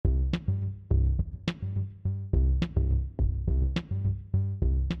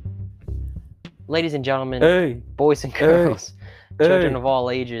ladies and gentlemen, Hey, boys and girls, children hey, of all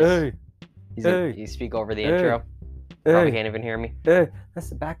ages. hey, You speak over the hey, intro. Probably hey, can't even hear me. hey. That's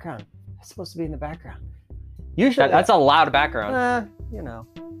the background. That's supposed to be in the background. Usually, That's a loud background.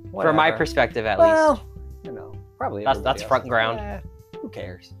 Whatever. From my perspective, at well, least. Probably That's everybody front else's. ground. Who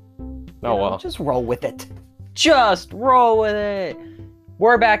cares? Oh well. Just roll with it. Just roll with it.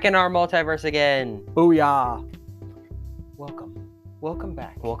 We're back in our multiverse again. Booyah! Welcome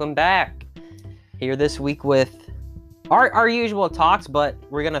back. Welcome back. Here this week with our usual talks, but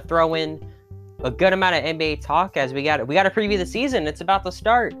we're gonna throw in a good amount of NBA talk as we got to preview the season. It's about to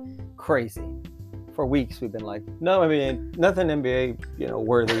start. Crazy. For weeks we've been like, no, I mean, nothing NBA,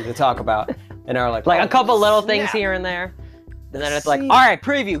 worthy to talk about, and are like A couple little things snap. here and there, and then it's like, all right,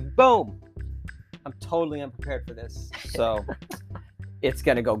 preview, boom. I'm totally unprepared for this, so it's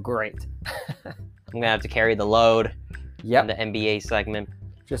gonna go great. I'm gonna have to carry the load. Yep. In the NBA segment.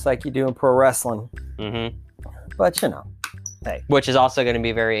 Just like you do in pro wrestling. Mm-hmm. But hey. Which is also going to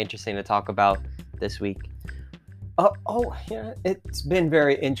be very interesting to talk about this week. It's been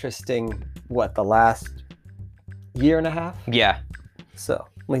very interesting. The last year and a half? Yeah. So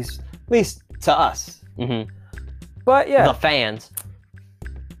at least to us. Mm-hmm. But yeah, the fans.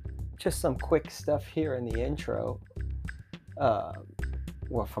 Just some quick stuff here in the intro.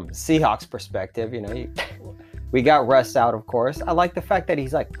 From the Seahawks perspective, we got Russ out, of course. I like the fact that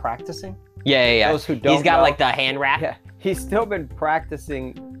he's practicing. Yeah. Those who don't he's got know, the hand wrap. Yeah, he's still been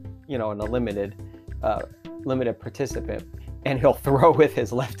practicing, in a limited participant, and he'll throw with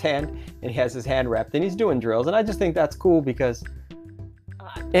his left hand, and he has his hand wrapped, and he's doing drills, and I just think that's cool because,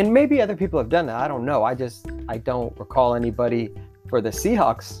 and maybe other people have done that. I don't know. I don't recall anybody for the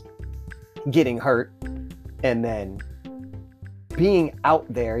Seahawks getting hurt and then being out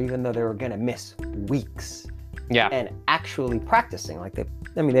there, even though they were going to miss weeks. Yeah. And actually practicing.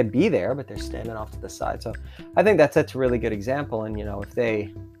 They'd be there, but they're standing off to the side. So I think that's a really good example. And,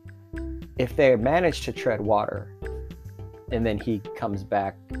 if they manage to tread water and then he comes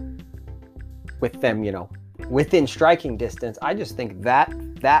back with them, within striking distance, I just think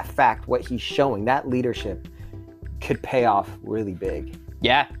that fact, what he's showing, that leadership could pay off really big.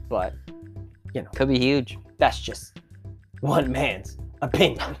 Yeah. But, could be huge. That's just one man's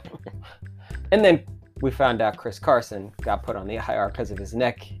opinion. And then we found out Chris Carson got put on the IR because of his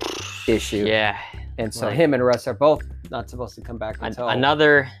neck issue. Yeah. And so him and Russ are both not supposed to come back until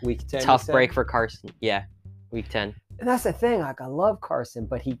another week 10. Tough break for Carson. Yeah. Week 10. And that's the thing. I love Carson,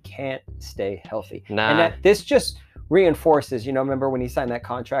 but he can't stay healthy. Nah. And this just reinforces, remember when he signed that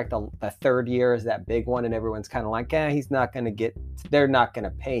contract, the third year is that big one, and everyone's kind of like, they're not going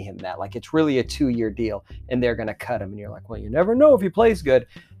to pay him that. It's really a 2-year deal, and they're going to cut him. And you're like, well, you never know if he plays good.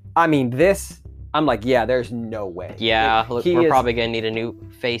 I mean, I'm like, yeah, there's no way. Yeah, we're probably going to need a new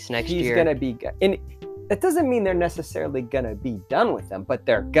face next year. He's going to be good. And it doesn't mean they're necessarily going to be done with them, but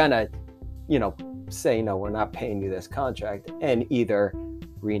they're going to, say, no, we're not paying you this contract, and either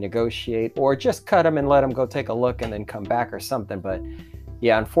renegotiate or just cut him and let him go take a look and then come back or something. But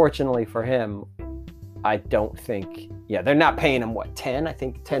yeah, unfortunately for him, I don't think, they're not paying him 10? I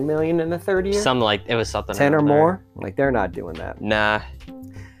think 10 million in the third year? It was something 10 or there. more? They're not doing that. Nah.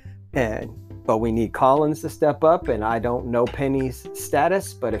 But we need Collins to step up, and I don't know Penny's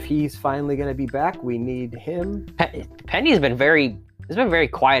status, but if he's finally going to be back, we need him. Penny's been very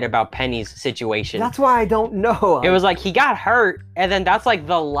quiet about Penny's situation. That's why I don't know. It was he got hurt, and then that's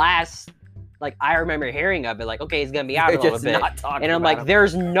the last I remember hearing of it. Okay, he's gonna be out a little bit, and I'm like,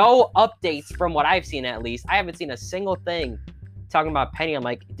 there's no updates from what I've seen. At least I haven't seen a single thing talking about Penny. I'm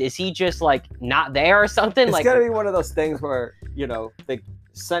like, is he just not there or something? It's gotta be one of those things where the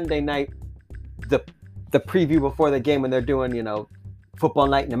Sunday night, the preview before the game when they're doing Football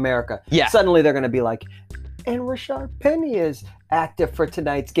Night in America. Yeah. Suddenly they're gonna be like, and Rashad Penny is active for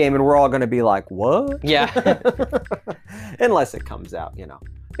tonight's game, and we're all going to be like, what? Yeah. Unless it comes out,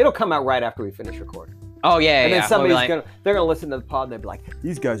 It'll come out right after we finish recording. Oh, yeah, and then somebody's they're going to listen to the pod, and they'll be like,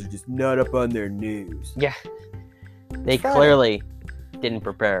 these guys are just not up on their news. Yeah. They clearly didn't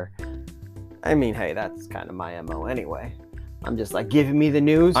prepare. I mean, hey, that's kind of my MO anyway. I'm just giving me the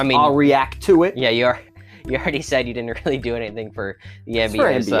news, I mean, I'll react to it. Yeah, you already said you didn't really do anything for the NBA, for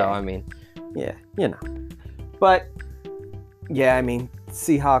NBA. So, I mean. Yeah, But, yeah, I mean,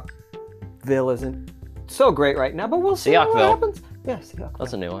 Seahawksville isn't so great right now, but we'll see what happens. Yeah, Seahawksville.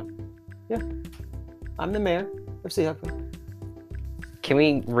 That's a new one. Yeah. I'm the mayor of Seahawksville. Can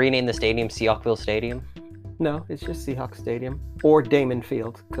we rename the stadium Seahawksville Stadium? No, it's just Seahawks Stadium. Or Damon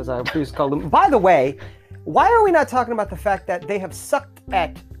Field, because I refuse to call them. By the way, why are we not talking about the fact that they have sucked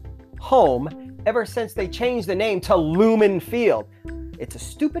at home ever since they changed the name to Lumen Field? It's a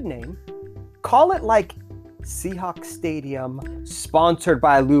stupid name. Call it like Seahawks Stadium, sponsored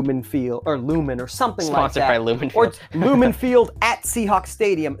by Lumen Field, or Lumen, or something like that. Sponsored by Lumen Field. Or Lumen Field at Seahawks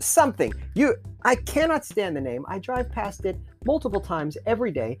Stadium, something. I cannot stand the name. I drive past it multiple times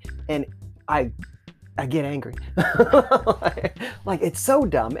every day, and I get angry. Like, it's so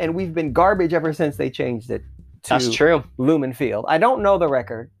dumb, and we've been garbage ever since they changed it to That's true. Lumen Field. I don't know the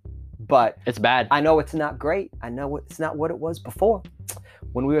record, but it's bad. I know it's not great. I know it's not what it was before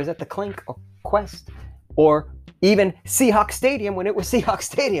when we was at the Clink or Quest, or even Seahawks Stadium when it was Seahawks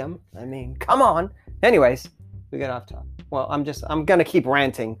Stadium. I mean, come on. Anyways, we got off topic. Well, I'm gonna keep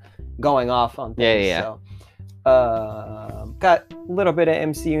ranting, going off on things. Yeah. So, got a little bit of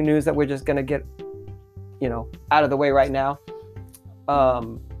MCU news that we're just gonna get, out of the way right now.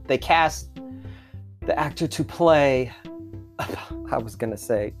 They cast the actor to play. I was gonna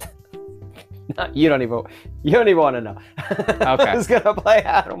say. You don't even want to know. Okay. Who's gonna play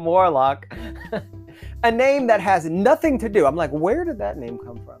Adam Warlock? A name that has nothing to do. I'm like, where did that name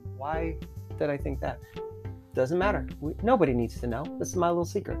come from? Why did I think that? Doesn't matter. Nobody needs to know. This is my little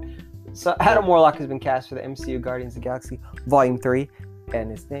secret. So Adam Warlock has been cast for the MCU Guardians of the Galaxy Volume 3, and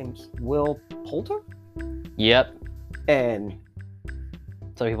his name's Will Poulter? Yep. And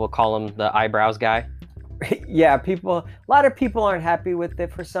some people call him the eyebrows guy. Yeah, a lot of people aren't happy with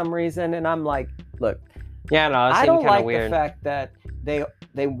it for some reason, and I'm like, look, yeah, no, I don't like weird. the fact that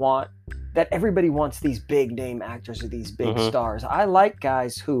they want that everybody wants these big name actors or these big stars. I like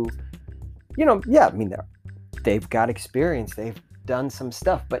guys who, they've got experience, they've done some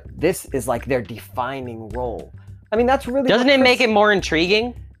stuff, but this is like their defining role. I mean, that's really doesn't it make it more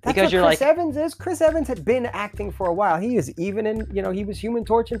intriguing? That's because what Chris Evans is. Chris Evans had been acting for a while. He is even in, he was Human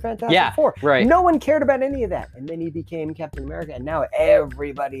Torch and Fantastic Four. Right. No one cared about any of that. And then he became Captain America. And now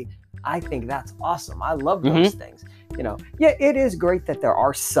everybody, I think that's awesome. I love those things. Yeah, it is great that there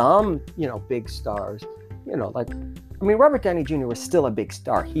are some, big stars, Robert Downey Jr. was still a big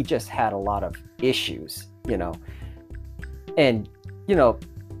star. He just had a lot of issues, and,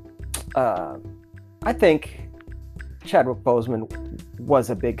 I think Chadwick Boseman was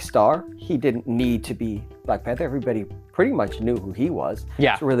a big star. He didn't need to be Black Panther. Everybody pretty much knew who he was.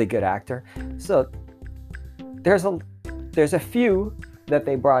 Yeah. He's a really good actor. So there's a few that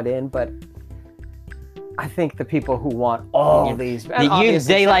they brought in, but I think the people who want all these,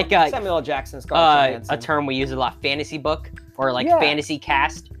 Samuel L. Jackson, Scarlett Johansson, a term we use a lot, fantasy book or fantasy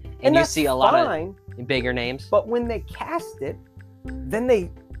cast, and you see a lot of bigger names. But when they cast it, then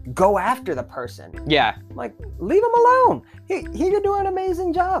they go after the person. Yeah. Like, leave him alone. He could do an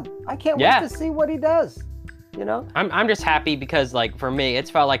amazing job. I can't wait to see what he does. I'm just happy because, like, for me,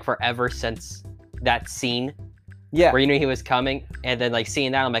 it's felt like forever since that scene. Yeah. Where you knew he was coming, and then like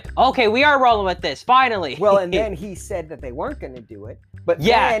seeing that, I'm like, okay, we are rolling with this finally. Well, and then he said that they weren't going to do it, but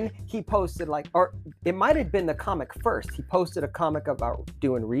then he posted or it might have been the comic first. He posted a comic about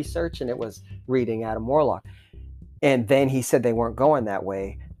doing research, and it was reading Adam Warlock, and then he said they weren't going that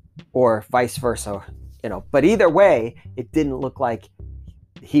way, or vice versa, But either way, it didn't look like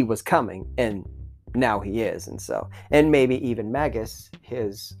he was coming, and now he is, and maybe even Magus,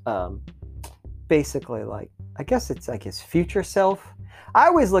 his basically like. I guess it's like his future self. I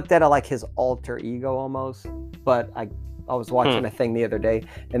always looked at it like his alter ego almost, but I was watching a thing the other day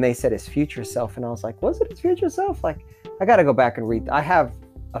and they said his future self, and I was like, was it his future self? Like, I got to go back and read. I have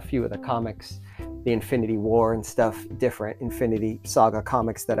a few of the comics, the Infinity War and stuff, different Infinity Saga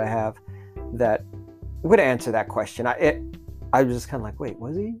comics that I have that would answer that question. I was just kind of like, wait,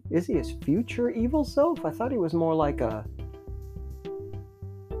 is he his future evil self? I thought he was more like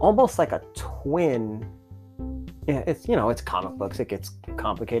almost like a twin. Yeah, it's comic books. It gets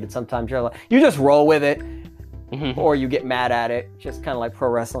complicated sometimes. You just roll with it, or you get mad at it. Just kind of like pro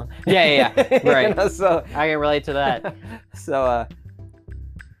wrestling. Yeah, right. So I can relate to that. So,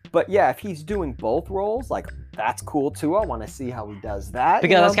 but yeah, if he's doing both roles, like, that's cool too. I want to see how he does that.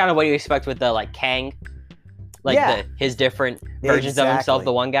 Because that's kind of what you expect with the Kang, his different versions of himself.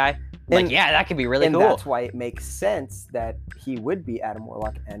 The one guy. That could be really cool. And that's why it makes sense that he would be Adam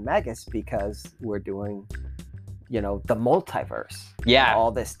Warlock and Magus, because we're doing. The multiverse. Yeah.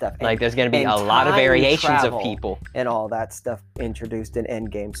 All this stuff. There's going to be a lot of variations of people. And all that stuff introduced in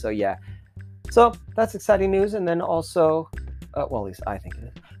Endgame. So, yeah. So, that's exciting news. And then also, well, at least I think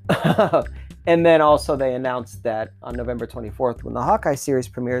it is. And then also they announced that on November 24th, when the Hawkeye series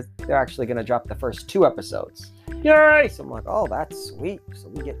premieres, they're actually going to drop the first 2 episodes. Yay! So I'm like, oh, that's sweet. So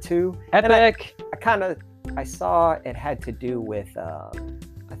we get 2. Epic. And I saw it had to do with, I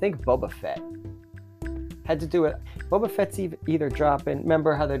think Boba Fett. Had to do it. Boba Fett's either dropping.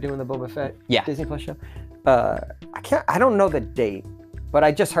 Remember how they're doing the Boba Fett Disney Plus show? I don't know the date, But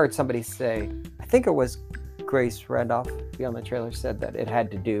I just heard somebody say, I think it was Grace Randolph, Beyond the Trailer, said that it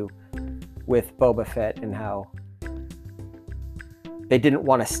had to do with Boba Fett and how they didn't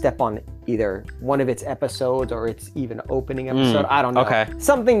want to step on either one of its episodes or its even opening episode. I don't know. Okay.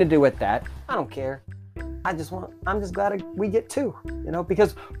 Something to do with that. I don't care. I'm just glad we get 2,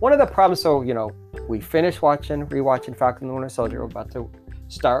 because one of the problems, so, we finished rewatching Falcon and the Winter Soldier. We're about to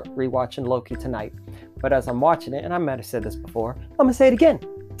start rewatching Loki tonight. But as I'm watching it, and I might have said this before, I'm going to say it again.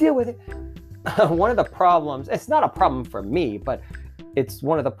 Deal with it. One of the problems, it's not a problem for me, but it's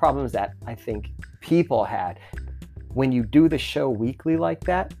one of the problems that I think people had when you do the show weekly like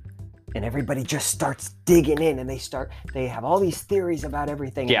that, and everybody just starts digging in, and they have all these theories about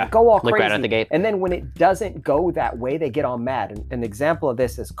everything. Yeah, and they go all look crazy. right out the gate. And then when it doesn't go that way, they get all mad. And an example of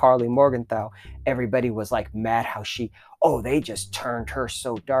this is Carly Morgenthau. Everybody was like mad how they just turned her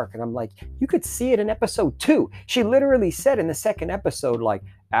so dark. And I'm like, you could see it in episode 2. She literally said in the second episode, like,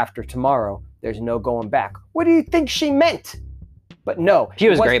 after tomorrow, there's no going back. What do you think she meant? But no. She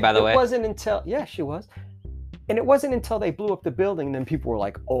was great, by the way. It wasn't until, yeah, she was. And it wasn't until they blew up the building, and then people were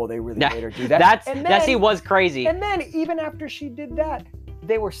like, oh, they really made her do that. That scene was crazy. And then even after she did that,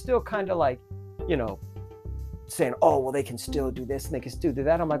 they were still kind of like, saying, oh, well, they can still do this and they can still do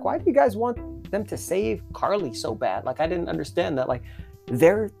that. I'm like, why do you guys want them to save Carly so bad? Like, I didn't understand that. Like,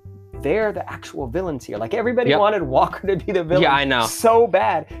 they're the actual villains here. Like, everybody wanted Walker to be the villain. Yeah, I know. So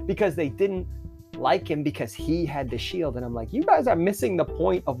bad because they didn't like him because he had the shield. And I'm like, you guys are missing the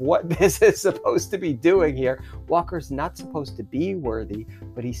point of what this is supposed to be doing here. Walker's not supposed to be worthy,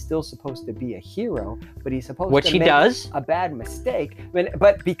 but he's still supposed to be a hero, but he's supposed to make a bad mistake.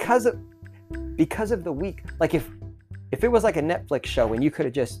 But because of the week, like if it was like a Netflix show and you could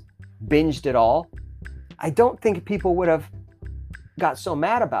have just binged it all, I don't think people would have got so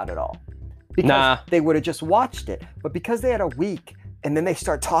mad about it all because they would have just watched it. But because they had a week, and then they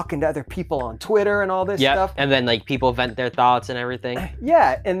start talking to other people on Twitter and all this stuff. And then like people vent their thoughts and everything.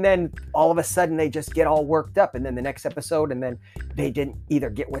 Yeah, and then all of a sudden they just get all worked up, and then the next episode, and then they didn't either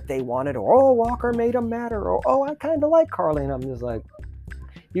get what they wanted, or oh, Walker made them matter, or oh, I kind of like Carly, and I'm just like,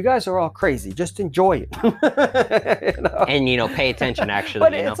 you guys are all crazy. Just enjoy it. And pay attention actually.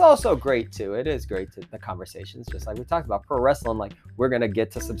 But it's also great too. It is great the conversations, just like we talked about pro wrestling. Like we're gonna get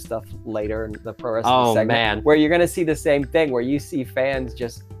to some stuff later in the pro wrestling segment, where you're gonna see the same thing, where you see fans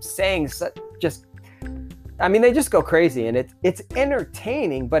just saying they just go crazy, and it's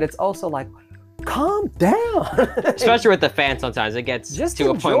entertaining, but it's also like, calm down. Especially with the fans, sometimes it gets just to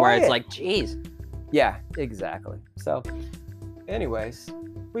a point where it's like, geez. Yeah, exactly. So, anyways.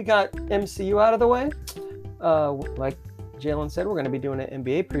 We got MCU out of the way. Like Jalen said, we're going to be doing an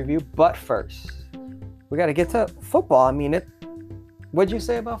NBA preview. But first, we got to get to football. I mean, what'd you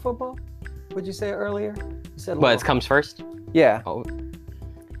say about football? What'd you say earlier? You said it comes first? Yeah. Oh.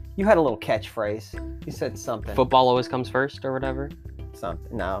 You had a little catchphrase. You said something. Football always comes first or whatever?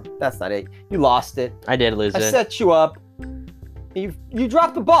 Something. No, that's not it. You lost it. I did lose it. I set you up. You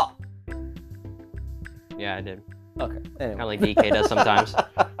dropped the ball. Yeah, I did. Okay. Anyway. Kind of like DK does sometimes.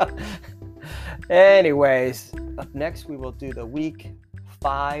 Anyways, up next we will do the week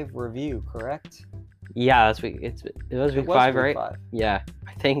 5 review, correct? Yeah, that's week. It was week 5, right? 5. Yeah,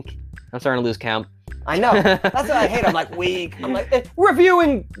 I think I'm starting to lose count. I know. That's what I hate. I'm like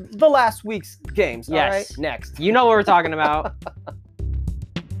reviewing the last week's games. Yes. All right. Next. You know what we're talking about.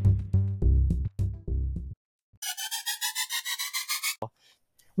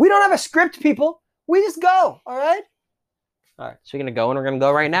 We don't have a script, people. We just go, all right? All right, so we're gonna go, and we're gonna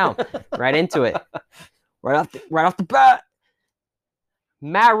go right now, right into it, right off the bat.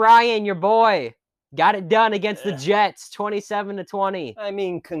 Matt Ryan, your boy, got it done against the Jets, 27-20. I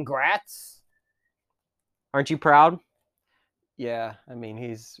mean, congrats. Aren't you proud? Yeah, I mean,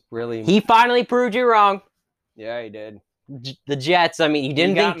 he finally proved you wrong. Yeah, he did. The Jets. I mean, you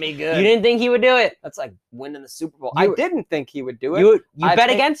didn't got me good. You didn't think he would do it. That's like winning the Super Bowl. I didn't think he would do it. You bet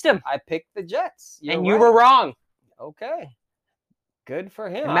against him. I picked the Jets. You were wrong. Okay. Good for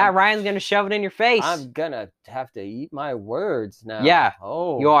him. And Matt Ryan's going to shove it in your face. I'm going to have to eat my words now. Yeah.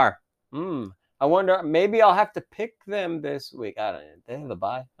 Oh. You are. I wonder, maybe I'll have to pick them this week. I don't know. They have the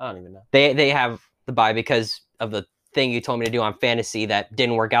bye? I don't even know. They have the bye because of the thing you told me to do on fantasy that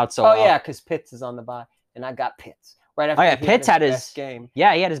didn't work out so well. Oh, yeah, because Pitts is on the bye. And I got Pitts. Right after Pitts had his best game.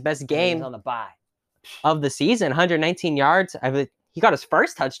 Yeah, he had his best game. He was on the bye of the season, 119 yards. He got his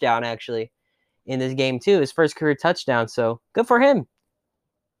first touchdown actually in this game too, his first career touchdown. So good for him.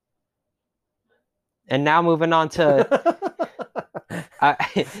 And now moving on to,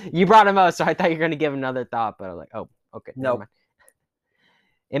 you brought him up, so I thought you were going to give another thought, but I was like, oh, okay. No.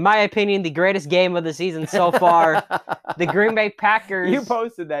 In my opinion, the greatest game of the season so far. The Green Bay Packers. You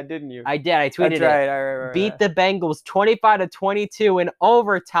posted that, didn't you? I did. I tweeted That's right. it. Right. Beat the Bengals 25-22 in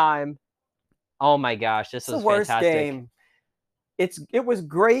overtime. Oh my gosh, this was the worst fantastic. Game. It was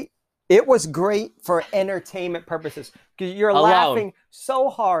great. It was great for entertainment purposes because you're laughing so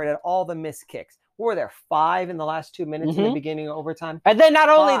hard at all the missed kicks. Were there 5 in the last 2 minutes in the beginning of overtime? And then not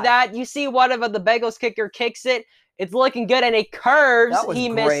only that, you see one of the Bengals kicker kicks it. It's looking good, and it curves. He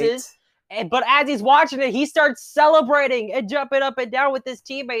misses. But as he's watching it, he starts celebrating and jumping up and down with his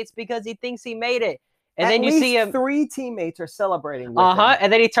teammates because he thinks he made it. And then you see him. 3 teammates are celebrating with him.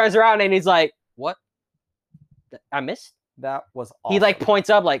 And then he turns around and he's like, "What? I missed?" That was awesome. He like points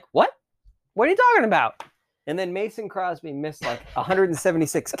up like, "What? What are you talking about?" And then Mason Crosby missed like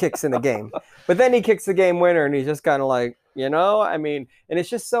 176 kicks in the game. But then he kicks the game winner, and he's just kind of like, and it's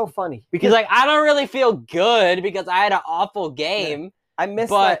just so funny. Because he's like, I don't really feel good because I had an awful game. Yeah. I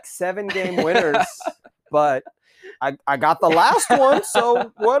missed like 7 game winners, but I got the last one,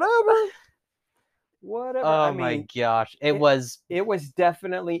 so whatever. Oh my gosh. It was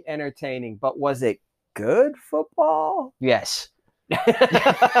definitely entertaining, but was it good football? Yes.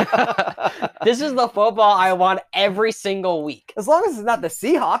 This is the football I want every single week. As long as it's not the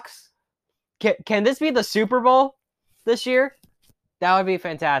Seahawks. Can this be the Super Bowl this year? That would be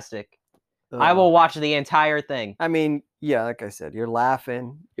fantastic. I will watch the entire thing. I mean, yeah, like I said, you're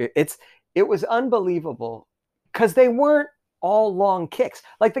laughing. It was unbelievable because they weren't all long kicks.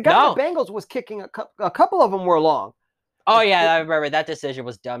 Like the guy in the Bengals was kicking a couple of them were long. Oh yeah, I remember that decision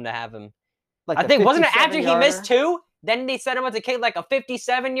was dumb to have him. Like I think wasn't it after he missed 2? Then they set him up to kick like a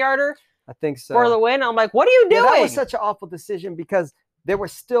 57-yarder. I think so. For the win. I'm like, what are you doing? That was such an awful decision because there were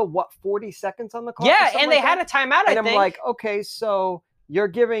still 40 seconds on the clock. Yeah, and they had a timeout. And I'm like, okay, so you're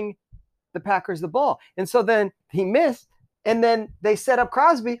giving the Packers the ball, and so then he missed, and then they set up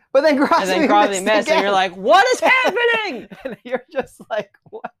Crosby, but then Crosby missed, and you're like, what is happening? And you're just like,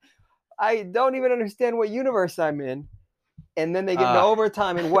 what? I don't even understand what universe I'm in. And then they get into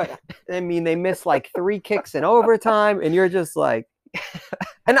overtime, and they miss like 3 kicks in overtime, and you're just like,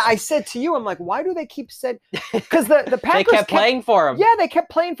 and I said to you, I'm like, why do they keep saying? Because the Packers kept playing for him. Yeah, they kept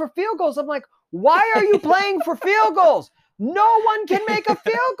playing for field goals. I'm like, why are you playing for field goals? No one can make a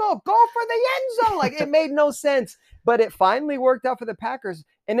field goal. Go for the end zone. Like, it made no sense. But it finally worked out for the Packers.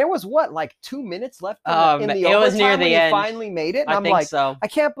 And there was like 2 minutes left in the overtime. It was near the end. Finally made it. And I'm like, I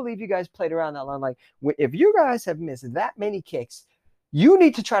can't believe you guys played around that long. Like, if you guys have missed that many kicks, you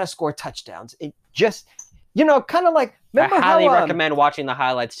need to try to score touchdowns. It just, kind of like, remember I highly recommend watching the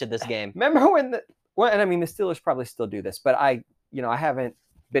highlights to this game. Remember when the Steelers probably still do this, but I haven't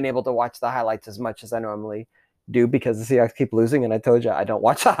been able to watch the highlights as much as I normally do because the Seahawks keep losing, and I told you I don't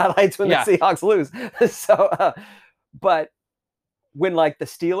watch the highlights when the Seahawks lose. So, but when like the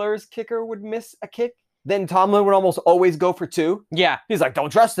Steelers kicker would miss a kick, then Tomlin would almost always go for 2. Yeah. He's like, don't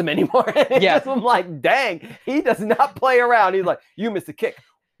trust him anymore. Yeah. I'm like, dang, he does not play around. He's like, you missed a kick.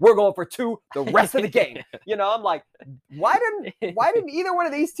 We're going for 2 the rest of the game. I'm like, why didn't either one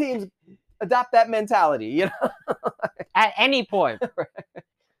of these teams adopt that mentality? At any point.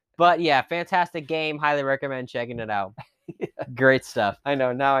 But yeah, fantastic game. Highly recommend checking it out. Yeah. Great stuff. I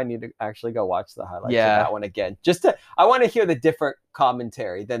know. Now I need to actually go watch the highlights of that one again. I want to hear the different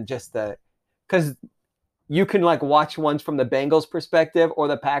commentary than just because you can like watch ones from the Bengals perspective or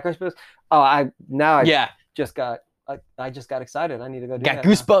the Packers perspective. I just got excited. I need to go do that. Got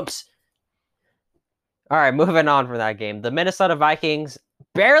goosebumps. All right, moving on from that game. The Minnesota Vikings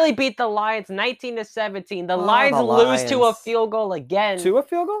barely beat the Lions 19-17. The Lions lose to a field goal again. To a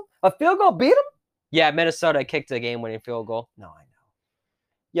field goal? A field goal beat them? Yeah, Minnesota kicked a game-winning field goal. No, I know.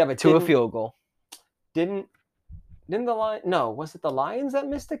 Yeah, but to a field goal. Didn't the Lions? No, was it the Lions that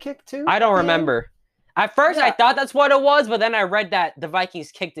missed a kick too? I don't remember. At first, I thought that's what it was, but then I read that the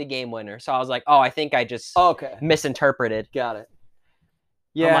Vikings kicked a game winner. So I was like, I think I just misinterpreted. Got it.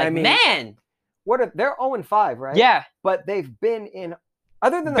 Yeah, I'm like, man. They're 0-5, right? Yeah. But they've been in,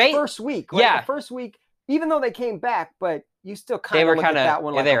 other than the first week, right? Yeah. The first week, even though they came back, but you still kind of look at that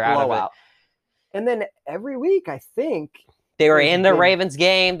one like a blowout. And then every week, I think. They were in the Ravens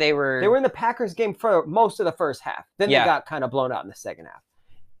game. They were in the Packers game for most of the first half. Then they got kind of blown out in the second half.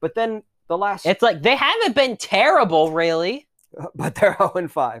 But then the last... It's like they haven't been terrible, really. But they're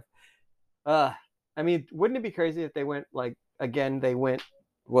 0-5. I mean, wouldn't it be crazy if they went, like, again, they'd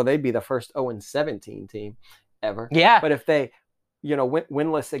be the first 0-17 team ever. Yeah. But if they, went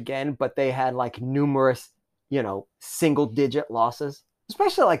winless again, but they had, like, numerous, single-digit losses,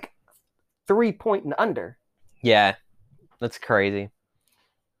 especially, like, 3-point and under. Yeah. That's crazy.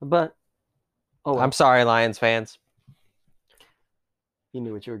 But, I'm sorry, Lions fans. You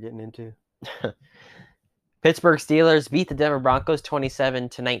knew what you were getting into. Pittsburgh Steelers beat the Denver Broncos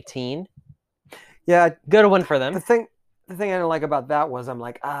 27-19. Yeah, good win for them. The thing I didn't like about that was I'm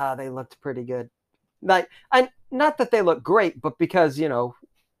like, they looked pretty good. Like, not that they look great, but because the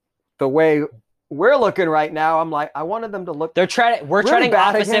way we're looking right now, I'm like, I wanted them to look. We're really treading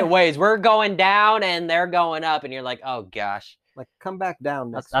opposite ways. We're going down and they're going up, and you're like, oh gosh. Like, come back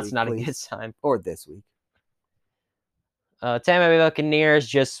down next week. That's not please. a good sign. Or this week. Tampa Bay Buccaneers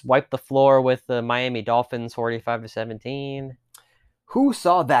just wiped the floor with the Miami Dolphins 45-17. Who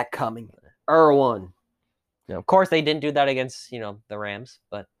saw that coming? Erwan. Of course, they didn't do that against the Rams,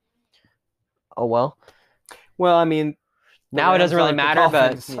 but oh well. Well, I mean, now it doesn't really matter,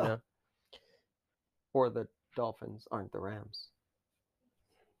 Dolphins, but or the Dolphins aren't the Rams.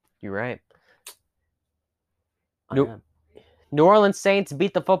 You're right. New Orleans Saints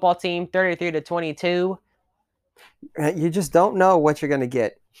beat the football team 33-22. You just don't know what you're going to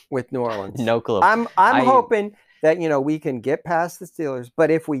get with New Orleans. No clue. I'm hoping that we can get past the Steelers, but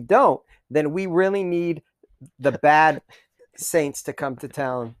if we don't, then we really need the bad Saints to come to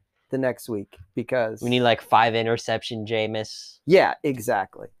town the next week, because we need like 5 interception Jameis. Yeah,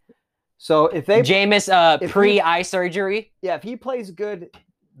 exactly. So if they Jameis pre-eye surgery. Yeah, if he plays good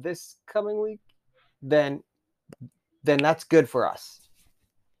this coming week, then that's good for us.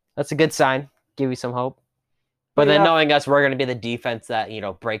 That's a good sign. Give you some hope. But then knowing us, we're going to be the defense that,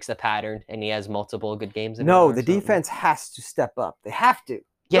 breaks the pattern, and he has multiple good games. No, the defense has to step up. They have to.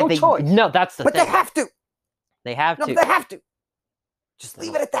 Yeah, no choice. No, that's the thing. But they have to. They have to. They have to. Just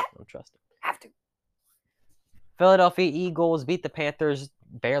leave it at that. Don't trust them. Have to. Philadelphia Eagles beat the Panthers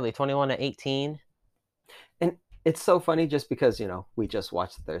barely 21-18. And it's so funny just because, we just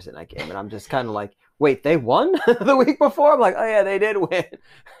watched the Thursday night game, and I'm just kind of like, wait, they won the week before? I'm like, oh yeah, they did win.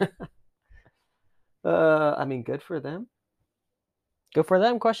 I mean, good for them. Good for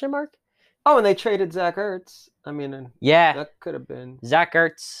them, question mark? Oh, and they traded Zach Ertz. I mean, yeah, that could have been. Zach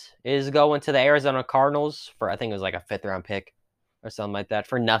Ertz is going to the Arizona Cardinals for, I think it was like a 5th round pick or something like that,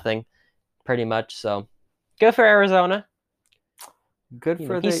 for nothing, pretty much. So, good for Arizona. Good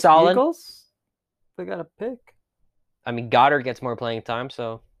for the Eagles. They got a pick. I mean, Goddard gets more playing time,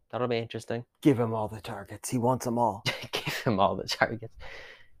 so that'll be interesting. Give him all the targets. He wants them all. Give him all the targets.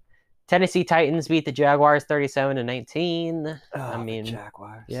 Tennessee Titans beat the Jaguars 37-19. I mean, the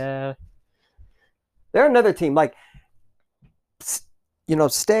Jaguars. Yeah. They're another team. Like,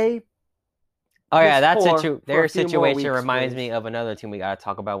 stay. Oh, yeah, their situation reminds me of another team we got to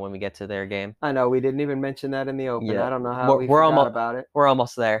talk about when we get to their game. I know. We didn't even mention that in the open. Yeah. I don't know how we forgot about it. We're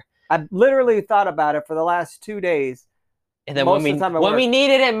almost there. I literally thought about it for the last 2 days. And then when we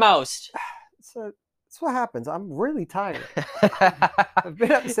needed it most. That's what happens. I'm really tired. I've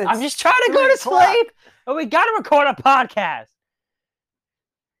been up since. I'm just trying to go to sleep. Oh, we got to record a podcast.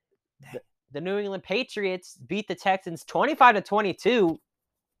 The New England Patriots beat the Texans 25-22.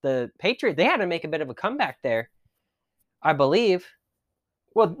 The Patriots, they had to make a bit of a comeback there, I believe.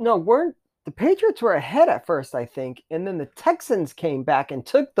 Well, no, the Patriots were ahead at first, I think, and then the Texans came back and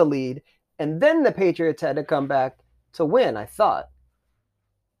took the lead, and then the Patriots had to come back to win, I thought.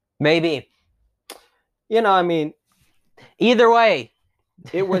 Maybe. I mean, either way,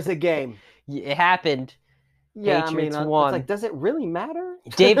 it was a game. It happened. Yeah, Patriots won. It's like, does it really matter?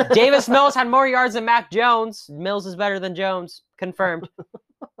 Davis Mills had more yards than Mac Jones. Mills is better than Jones. Confirmed.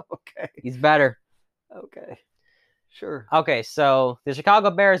 Okay. He's better. Okay. Sure. Okay, so the Chicago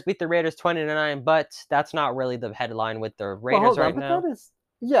Bears beat the Raiders 20-9, but that's not really the headline with the Raiders right now.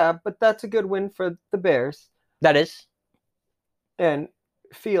 But that's a good win for the Bears. That is. And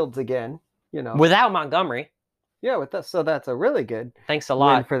Fields again, Without Montgomery. Yeah, so that's a really good. Thanks a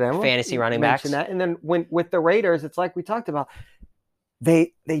lot for them. Fantasy running backs. That. And then with the Raiders, it's like we talked about.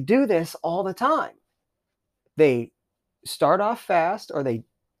 They do this all the time. They start off fast, or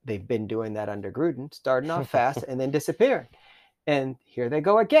they've been doing that under Gruden, starting off fast and then disappearing. And here they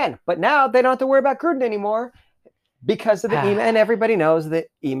go again. But now they don't have to worry about Gruden anymore because of the email. And everybody knows the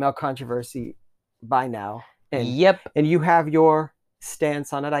email controversy by now. And, yep. And you have your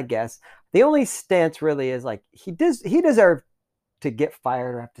stance on it, I guess. The only stance really is like he deserved to get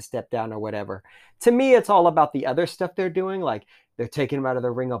fired or have to step down or whatever. To me, it's all about the other stuff they're doing. Like they're taking him out of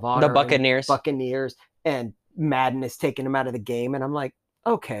the Ring of Honor. The Buccaneers. And Madden is taking him out of the game. And I'm like,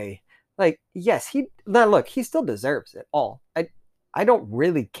 okay. Like, yes, he still deserves it all. I don't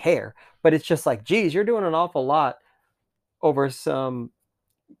really care. But it's just like, geez, you're doing an awful lot over some...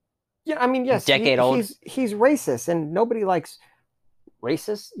 Yeah, I mean, yes, he's racist, and nobody likes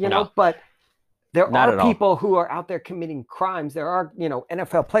racists, but there are people who are out there committing crimes. There are,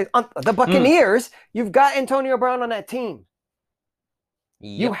 NFL players. The Buccaneers, you've got Antonio Brown on that team.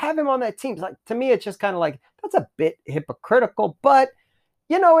 You have him on that team. Like, to me, it's just kind of like, that's a bit hypocritical, but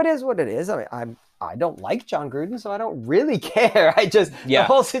it is what it is. I mean, I don't like John Gruden, so I don't really care. The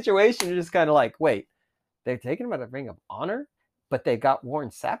whole situation is just kind of like, wait, they're taking him out of the Ring of Honor, but they got Warren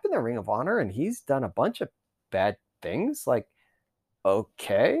Sapp in the Ring of Honor, and he's done a bunch of bad things. Like,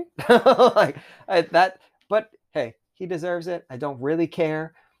 okay, but hey, he deserves it. I don't really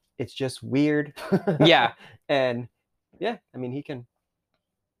care. It's just weird. Yeah. And yeah, I mean, he can,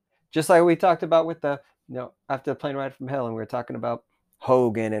 just like we talked about with the, after the plane ride from hell, and we were talking about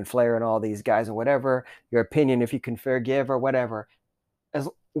Hogan and Flair and all these guys and whatever, your opinion, if you can forgive or whatever,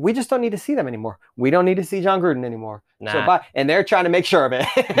 we just don't need to see them anymore. We don't need to see John Gruden anymore. Nah. So bye. And they're trying to make sure of it.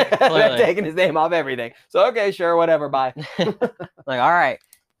 They're taking his name off everything. So, okay, sure, whatever, bye. Like, all right.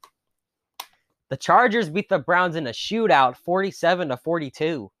 The Chargers beat the Browns in a shootout,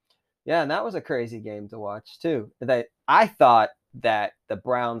 47-42. Yeah, and that was a crazy game to watch, too. I thought that the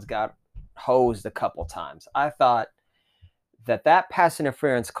Browns got hosed a couple times. I thought that pass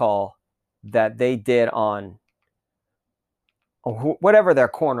interference call that they did on whatever their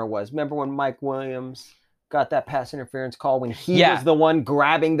corner was. Remember when Mike Williams got that pass interference call when he was the one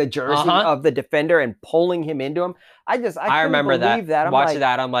grabbing the jersey of the defender and pulling him into him? I remember that. Watching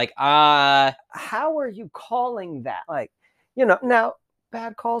that, I'm like, how are you calling that? Like, now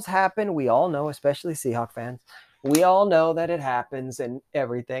bad calls happen. We all know, especially Seahawks fans. We all know that it happens and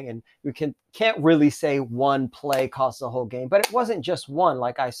everything, and we can't really say one play cost the whole game, but it wasn't just one.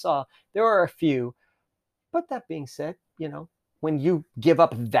 Like I saw, there were a few. But that being said, when you give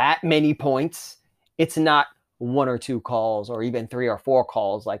up that many points, it's not one or two calls or even 3 or 4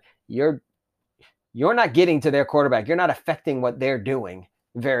 calls. Like you're not getting to their quarterback. You're not affecting what they're doing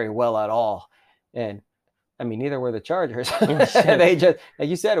very well at all. And I mean, neither were the Chargers. They just, like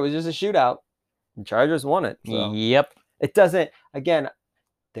you said, it was just a shootout. The Chargers won it. So. Yep. It doesn't, again,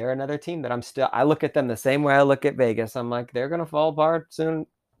 they're another team that I look at them the same way I look at Vegas. I'm like, they're going to fall apart soon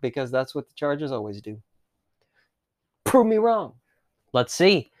because that's what the Chargers always do. Prove me wrong. Let's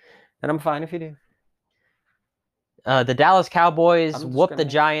see. And I'm fine if you do. The Dallas Cowboys whooped the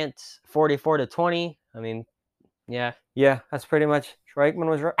Giants 44-20. I mean, yeah. Yeah, that's pretty much. Troy Aikman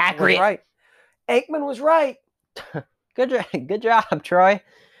was right. Accurate. Aikman was right. Good job, Troy.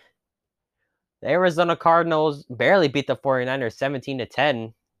 The Arizona Cardinals barely beat the 49ers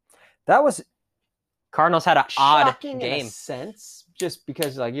 17-10. That was Cardinals had an odd game. In a sense, just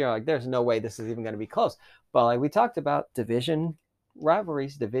because there's no way this is even going to be close. But like we talked about, division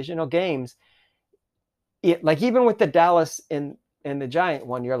rivalries, divisional games. Even with the Dallas and the Giant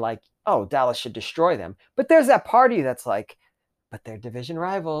one, you're like, oh, Dallas should destroy them. But there's that party that's like, but they're division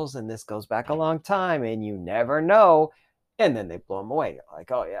rivals, and this goes back a long time, and you never know. And then they blow them away. You're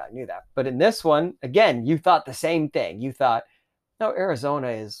like, oh, yeah, I knew that. But in this one, again, you thought the same thing. You thought, no, Arizona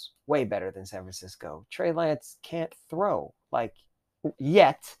is way better than San Francisco. Trey Lance can't throw,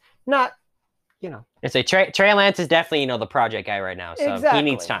 yet. Not, It's Trey Lance is definitely, the project guy right now. So exactly. He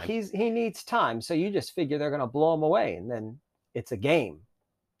needs time. He needs time. So you just figure they're going to blow him away. And then it's a game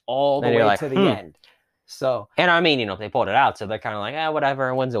all the way to the end. So, and I mean, they pulled it out. So they're kind of like, whatever.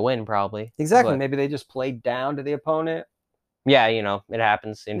 A win's a win, probably. Exactly. But maybe they just played down to the opponent. Yeah, it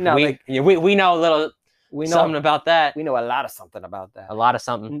happens. And we know a little something about that. We know a lot of something about that. A lot of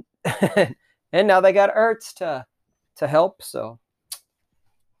something. And now they got Ertz to help. So,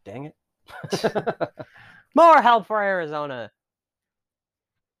 dang it. More help for Arizona.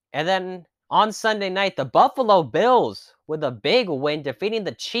 And then on Sunday night, the Buffalo Bills with a big win, defeating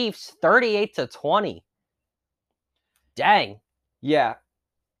the Chiefs 38-20. Dang. Yeah.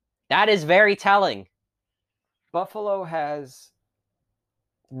 That is very telling. Buffalo has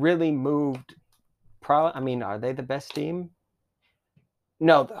really moved. Are they the best team?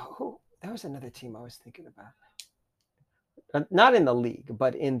 No, there was another team I was thinking about. Not in the league,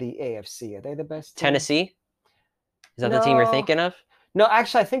 but in the AFC. Are they the best team? Tennessee? Is that the team you're thinking of? No,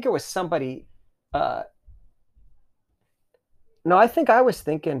 actually, I think it was somebody. No, I think I was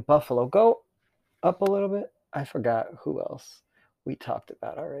thinking Buffalo. Go up a little bit. I forgot who else we talked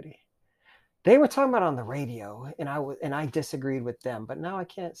about already. They were talking about on the radio, and I disagreed with them. But now I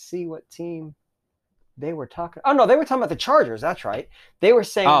can't see what team they were talking. Oh no, they were talking about the Chargers. That's right. They were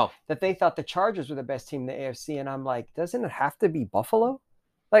saying that they thought the Chargers were the best team in the AFC, and I'm like, doesn't it have to be Buffalo?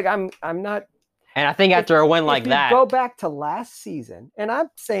 Like I'm not. And I think after a win like that, go back to last season, and I'm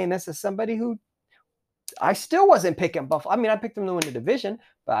saying this as somebody who I still wasn't picking Buffalo. I mean, I picked them to win the division,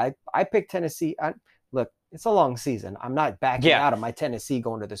 but I picked Tennessee. Look, it's a long season. I'm not backing out of my Tennessee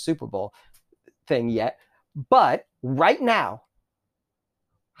going to the Super Bowl thing yet. But right now,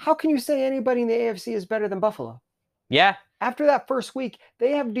 how can you say anybody in the AFC is better than Buffalo? Yeah, After that first week,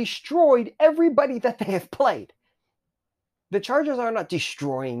 they have destroyed everybody that they have played. The Chargers are not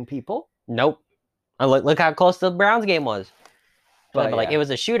destroying people. Nope. Look how close the Browns game was. But like, yeah. it was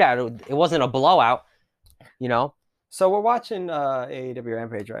a shootout. It wasn't a blowout, you know? So we're watching AEW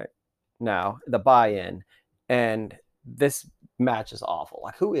Rampage right now, the buy-in, and this match is awful.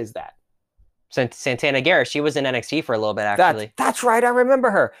 Like, who is that? Santana Garrett. She was in NXT for a little bit, actually. That's right. I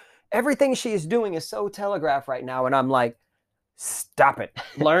remember her. Everything she is doing is so telegraphed right now, and I'm like, stop it.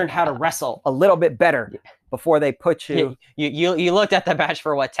 Learn how to wrestle a little bit better before they put you. You looked at the match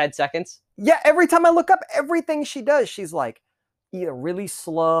for what, 10 seconds? Yeah, every time I look up, everything she does, she's like either really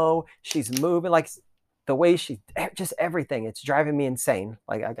slow, she's moving, like the way just everything. It's driving me insane.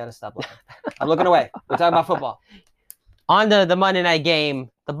 Like, I gotta stop looking. I'm looking away. We're talking about football. On the Monday night game,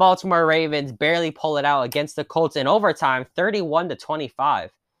 the Baltimore Ravens barely pull it out against the Colts in overtime, 31-25.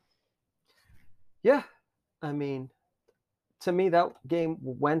 Yeah, I mean, to me, that game,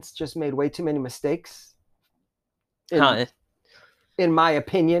 Wentz just made way too many mistakes. In my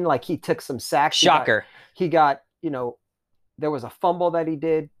opinion, like, he took some sacks. Shocker. He got, there was a fumble that he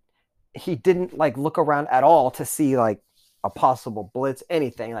did. He didn't like look around at all to see like a possible blitz,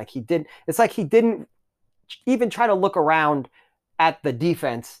 anything. Like, it's like he didn't even try to look around at the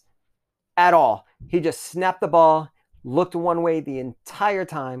defense at all. He just snapped the ball, looked one way the entire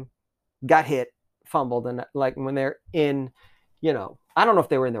time, got hit, fumbled. And like, when they're in, I don't know if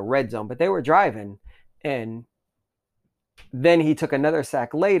they were in the red zone, but they were driving, and then he took another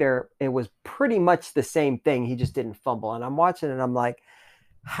sack later. It was pretty much the same thing. He just didn't fumble. And I'm watching it and I'm like,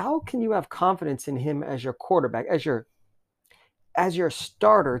 how can you have confidence in him as your quarterback, as your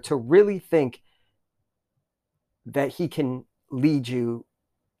starter, to really think that he can lead you?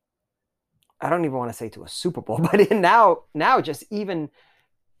 I don't even want to say to a Super Bowl, but now just even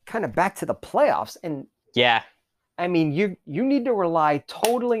kind of back to the playoffs. And yeah, I mean, you need to rely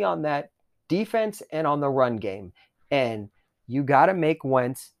totally on that defense and on the run game. And you got to make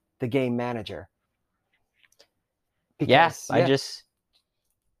Wentz the game manager. Because,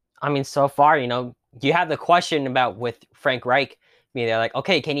 I mean, so far, you have the question about with Frank Reich. I mean, they're like,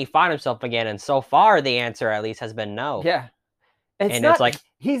 okay, can he find himself again? And so far, the answer at least has been no. Yeah. It's like,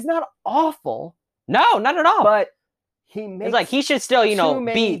 he's not awful. No, not at all. But it's like he should still,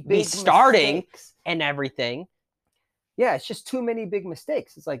 be starting mistakes. And everything. Yeah, it's just too many big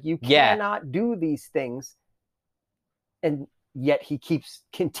mistakes. It's like, you cannot do these things. And yet he keeps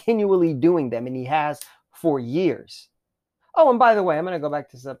continually doing them, and he has for years. Oh, and by the way, I'm going to go back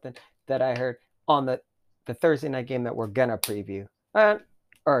to something that I heard on the Thursday night game that we're going to preview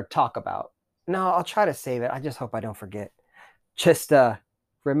or talk about. No, I'll try to save it. I just hope I don't forget. Just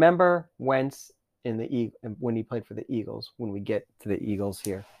remember Wentz when he played for the Eagles, when we get to the Eagles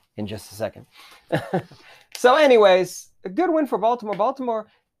here in just a second. So anyways, a good win for Baltimore. Baltimore,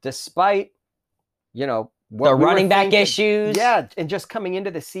 despite, the running back issues. Yeah, and just coming into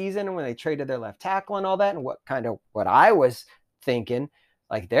the season when they traded their left tackle and all that, and what I was thinking,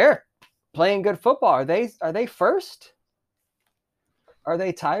 like, they're playing good football. Are they first? Are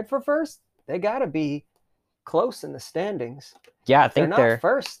they tied for first? They got to be close in the standings. Yeah, I think they're not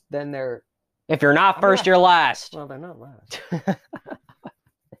first. Then they're. If you're not first, you're last. Well, they're not last.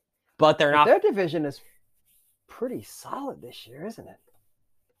 But they're not. Their division is pretty solid this year, isn't it?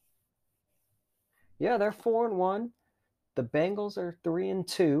 Yeah, they're 4-1. The Bengals are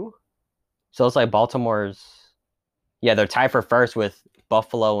 3-2. So it's like Baltimore's. Yeah, they're tied for first with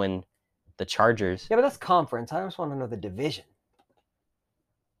Buffalo and the Chargers. Yeah, but that's conference. I just want to know the division.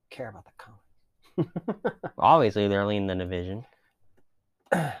 Care about the conference. Obviously, they're leading the division.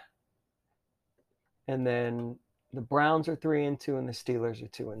 And then the Browns are 3-2, and the Steelers are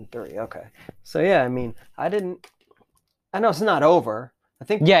 2-3. Okay, so yeah, I mean, I know it's not over. I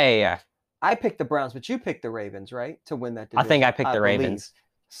think. Yeah. I picked the Browns, but you picked the Ravens, right, to win that division. I think I picked the Ravens.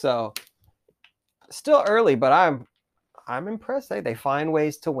 So still early, but I'm impressed. They find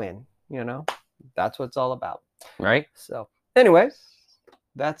ways to win. That's what it's all about, right? So, anyways,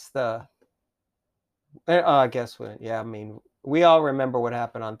 that's the. I guess I mean, we all remember what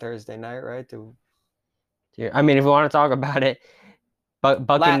happened on Thursday night, right? I mean, if we want to talk about it, but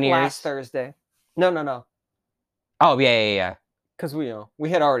Buccaneers last Thursday. No. Oh yeah. Because we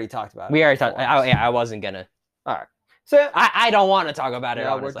had already talked about it. We already talked. Oh yeah, I wasn't gonna. All right. So I don't want to talk about it.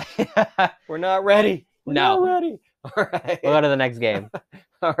 Honestly, we're not ready. We're not ready. All right. We'll go to the next game.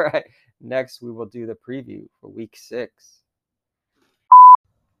 All right. Next, we will do the preview for Week 6.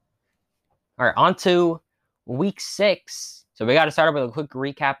 All right, on to Week 6. So we got to start off with a quick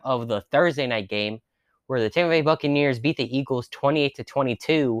recap of the Thursday night game, where the Tampa Bay Buccaneers beat the Eagles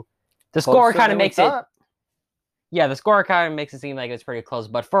 28-22. The score kind of makes it. Yeah, the score kind of makes it seem like it was pretty close,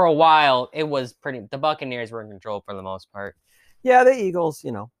 but for a while, it was pretty. The Buccaneers were in control for the most part. Yeah, the Eagles,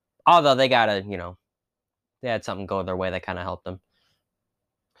 Although they gotta, they had something go their way that kind of helped them.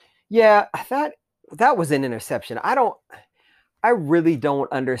 Yeah, I thought that was an interception. I really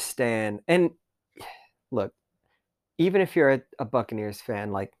don't understand. And look, even if you're a Buccaneers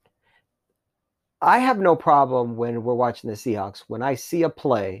fan, like, I have no problem when we're watching the Seahawks, when I see a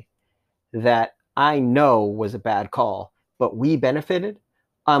play that I know was a bad call, but we benefited.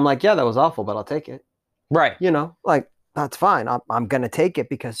 I'm like, yeah, that was awful, but I'll take it. Right. Like, that's fine. I'm going to take it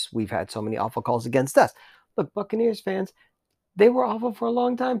because we've had so many awful calls against us. Look, Buccaneers fans, they were awful for a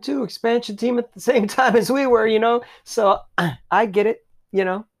long time too. Expansion team at the same time as we were, So I get it,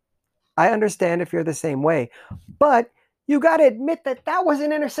 I understand if you're the same way. But you got to admit that was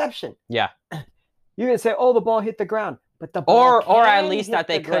an interception. Yeah. You're going to say, oh, the ball hit the ground. But the ball or at least that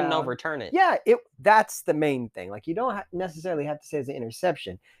they couldn't overturn it. Yeah, that's the main thing. Like, you don't necessarily have to say it's an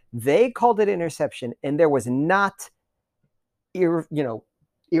interception. They called it interception, and there was not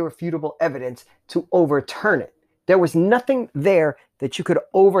irrefutable evidence to overturn it. There was nothing there that you could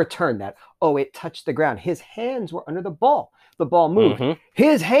overturn that. Oh, it touched the ground. His hands were under the ball. The ball moved. Mm-hmm.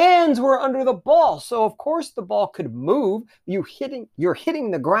 His hands were under the ball. So of course the ball could move. You're hitting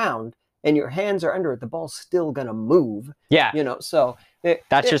the ground and your hands are under it. The ball's still gonna move. Yeah. So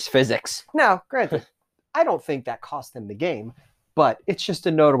that's just physics. Now, granted, I don't think that cost them the game, but it's just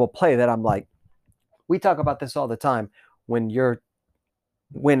a notable play that I'm like, we talk about this all the time.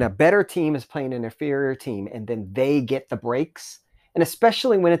 When a better team is playing an inferior team and then they get the breaks, and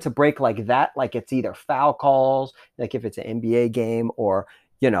especially when it's a break like that, like it's either foul calls, like if it's an NBA game, or,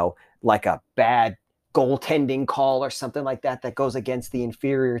 like a bad goaltending call or something like that goes against the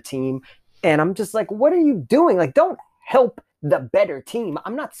inferior team. And I'm just like, what are you doing? Like, don't help the better team.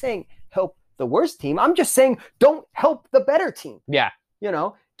 I'm not saying help the worst team. I'm just saying don't help the better team. Yeah.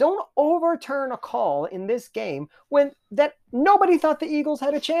 Don't overturn a call in this game when that nobody thought the Eagles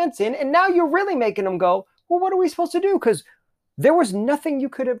had a chance in. And now you're really making them go, well, what are we supposed to do? Because there was nothing you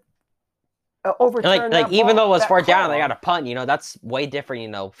could have overturned. Like even though it was fourth down, they got a punt. That's way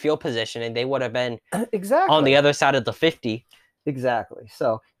different, field position. And they would have been exactly on the other side of the 50. Exactly.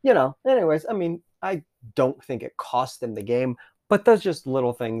 So, anyways, I mean, I don't think it cost them the game. But those just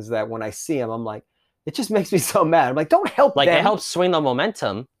little things that when I see them, I'm like, it just makes me so mad. I'm like, don't help them. It helps swing the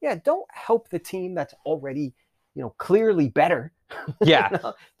momentum. Yeah, don't help the team that's already, clearly better.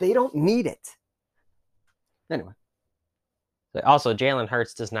 Yeah. They don't need it. Anyway. Also, Jalen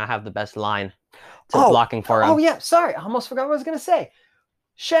Hurts does not have the best line blocking for him. Oh, yeah. Sorry. I almost forgot what I was going to say.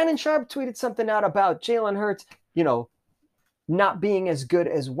 Shannon Sharp tweeted something out about Jalen Hurts, not being as good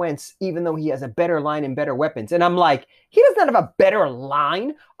as Wentz, even though he has a better line and better weapons. And I'm like, he does not have a better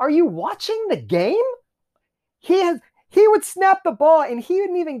line. Are you watching the game? He would snap the ball and he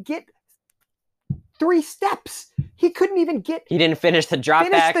wouldn't even get 3 steps. He couldn't even get. He didn't finish the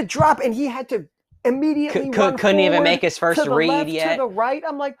drop back. The drop, and he had to immediately couldn't even make his first read left, yet. To the right.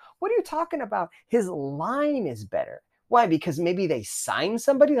 I'm like, what are you talking about? His line is better. Why? Because maybe they signed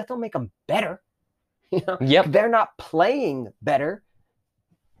somebody. That don't make them better. Yep. They're not playing better.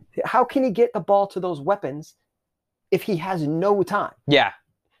 How can he get the ball to those weapons if he has no time? Yeah.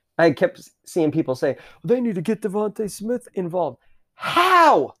 I kept seeing people say, they need to get Devontae Smith involved.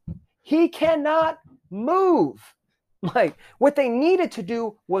 How? He cannot move. Like, what they needed to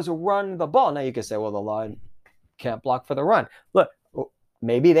do was run the ball. Now you can say, well, the line can't block for the run. Look,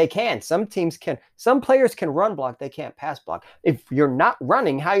 maybe they can. Some teams can. Some players can run block. They can't pass block. If you're not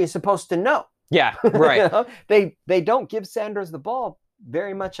running, how are you supposed to know? Yeah, right. They don't give Sanders the ball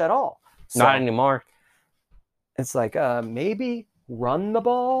very much at all. So not anymore. It's like maybe run the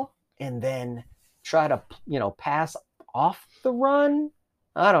ball and then try to pass off the run.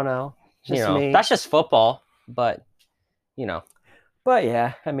 I don't know. Me. That's just football, but But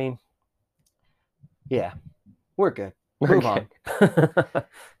yeah, I mean, yeah, we're good. Move on.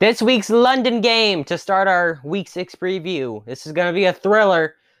 This week's London game to start our Week 6 preview. This is going to be a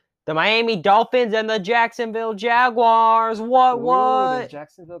thriller. The Miami Dolphins and the Jacksonville Jaguars. What? Did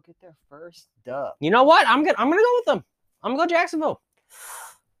Jacksonville get their first dub? You know what? I'm gonna go with them. I'm gonna go Jacksonville.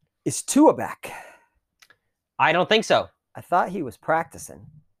 Is Tua back? I don't think so. I thought he was practicing.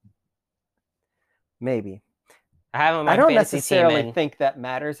 Maybe. I don't necessarily think that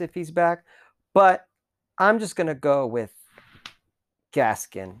matters if he's back, but I'm just gonna go with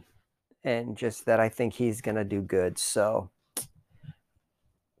Gaskin, and just that I think he's gonna do good. So.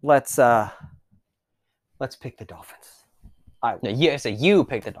 Let's pick the Dolphins. You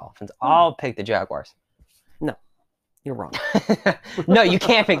pick the Dolphins. I'll pick the Jaguars. No, you're wrong. No, you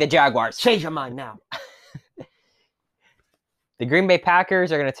can't pick the Jaguars. Change your mind now. The Green Bay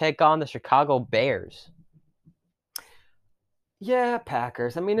Packers are going to take on the Chicago Bears. Yeah,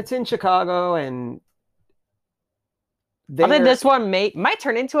 Packers. I mean, it's in Chicago, and I think this one might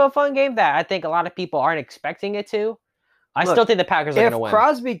turn into a fun game that I think a lot of people aren't expecting it to. I still think the Packers are going to win. If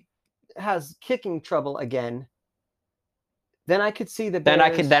Crosby has kicking trouble again, then I could see the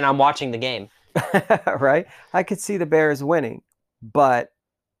Bears. Then I'm watching the game. Right? I could see the Bears winning, but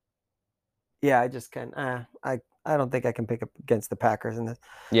yeah, I just can't. I don't think I can pick up against the Packers in this.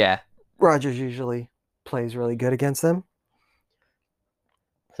 Yeah. Rodgers usually plays really good against them.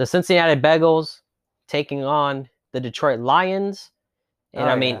 The Cincinnati Bengals taking on the Detroit Lions. And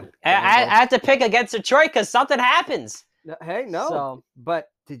I had to pick against Detroit because something happens. Hey, no. So, but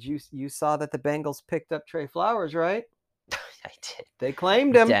you saw that the Bengals picked up Trey Flowers, right? I did. They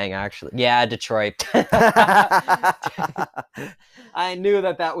claimed him. Dang, actually. Yeah, Detroit. I knew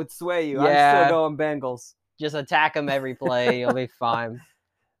that would sway you. Yeah. I'm still going Bengals. Just attack them every play. You'll be fine.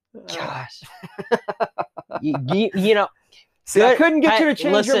 Gosh. you know. See, I couldn't get you to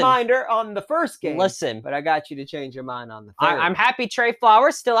change your mind on the first game. Listen. But I got you to change your mind on the third. I'm happy Trey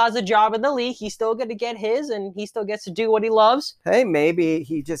Flowers still has a job in the league. He's still going to get his, and he still gets to do what he loves. Hey, maybe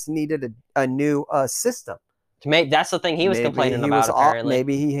he just needed a new system. That's the thing he was complaining about, apparently.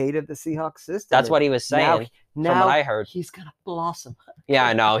 Maybe he hated the Seahawks system. That's what he was saying, now from what I heard. He's going to blossom. Yeah,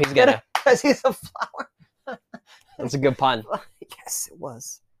 I know. He's going to. Because he's a flower. That's a good pun. Yes, it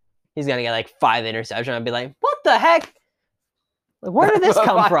was. He's going to get like 5 interceptions and be like, what the heck? Where did this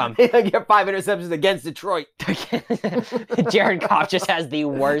come from? He'll get 5 interceptions against Detroit. Jared Goff just has the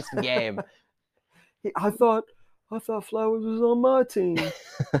worst game. I thought Flowers was on my team.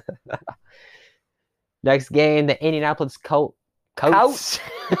 Next game, the Indianapolis Colts.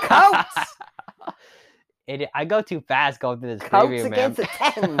 I go too fast going through this preview, man. Against the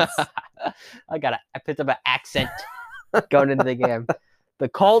Titans. I picked up an accent going into the game. The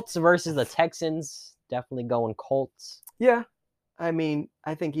Colts versus the Texans. Definitely going Colts. Yeah. I mean,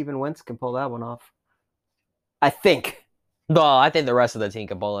 I think even Wentz can pull that one off. I think. No, I think the rest of the team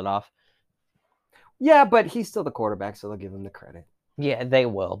can pull it off. Yeah, but he's still the quarterback, so they'll give him the credit. Yeah, they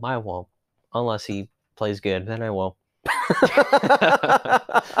will. I won't. Unless he plays good, then I won't.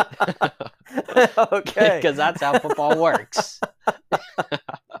 Okay. Because that's how football works.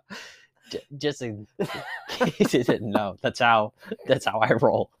 Just in case you didn't know. That's how I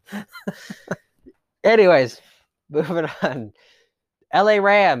roll. Anyways, moving on. LA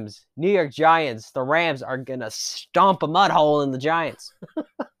Rams, New York Giants. The Rams are gonna stomp a mud hole in the Giants.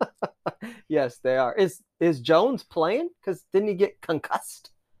 Yes, they are. Is Jones playing? Because didn't he get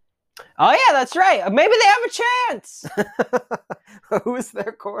concussed? Oh yeah, that's right. Maybe they have a chance. Who's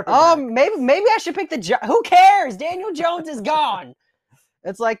their quarterback? Oh, maybe I should pick the. Who cares? Daniel Jones is gone.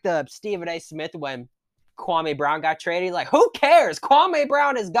 It's like the Stephen A. Smith when Kwame Brown got traded. Like, who cares? Kwame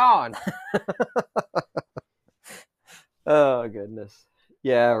Brown is gone. Oh, goodness.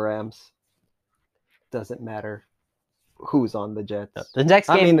 Yeah, Rams. Doesn't matter who's on the Jets. The next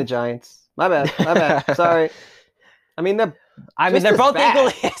game. I mean, the Giants. My bad. Sorry. I mean, they're both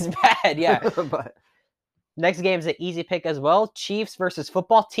equally as bad. Yeah. But next game is an easy pick as well. Chiefs versus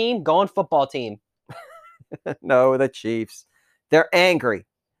football team. Going football team. No, the Chiefs. They're angry.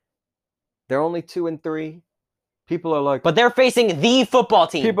 They're only 2-3. People are like, but they're facing the football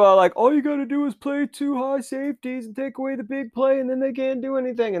team. People are like, all you got to do is play 2 high safeties and take away the big play, and then they can't do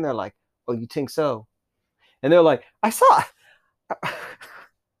anything. And they're like, oh, you think so? And they're like, I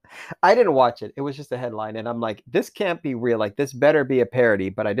didn't watch it. It was just a headline. And I'm like, this can't be real. Like, this better be a parody.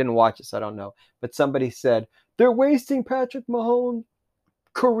 But I didn't watch it, so I don't know. But somebody said, they're wasting Patrick Mahomes'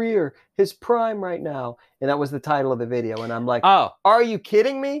 career, his prime right now. And that was the title of the video. And I'm like, oh, are you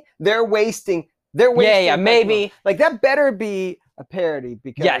kidding me? They're wasting. Yeah, maybe. Like, that better be a parody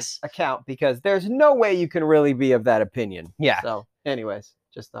account, because there's no way you can really be of that opinion. Yeah. So, anyways,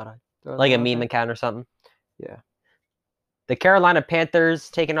 just thought I'd throw like a meme account or something. Yeah. The Carolina Panthers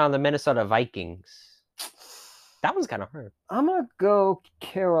taking on the Minnesota Vikings. That one's kind of hard. I'm gonna go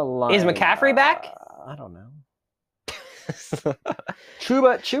Carolina. Is McCaffrey back? I don't know.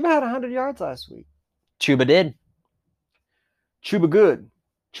 Chuba had 100 yards last week. Chuba did. Chuba good.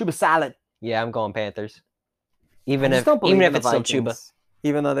 Chuba solid. Yeah, I'm going Panthers. Even if it's still Chuba.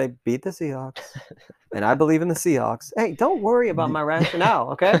 Even though they beat the Seahawks. And I believe in the Seahawks. Hey, don't worry about my rationale,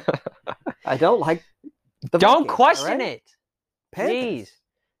 okay? I don't like the Don't Vikings, question right? it. Please.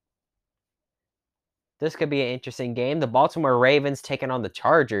 This could be an interesting game. The Baltimore Ravens taking on the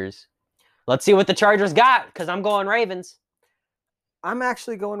Chargers. Let's see what the Chargers got, because I'm going Ravens. I'm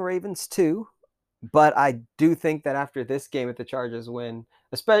actually going Ravens too. But I do think that after this game, if the Chargers win,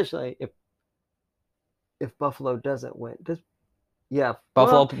 especially if Buffalo doesn't win, Yeah.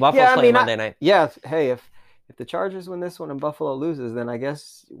 Buffalo's playing Monday night. Yeah. Hey, if the Chargers win this one and Buffalo loses, then I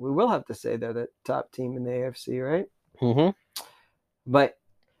guess we will have to say they're the top team in the AFC, right? Mm-hmm. But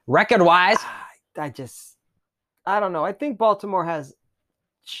record-wise, I don't know. I think Baltimore has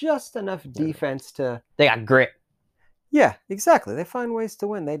just enough defense to. They got grit. Yeah, exactly. They find ways to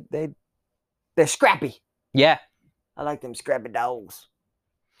win. They're scrappy. Yeah. I like them scrappy dogs.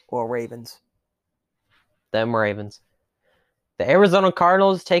 Or Ravens. Them Ravens. The Arizona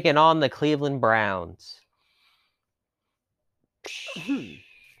Cardinals taking on the Cleveland Browns.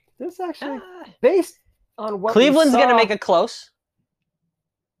 This actually, based on what Cleveland's going to make it close.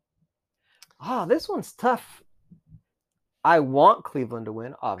 Oh, this one's tough. I want Cleveland to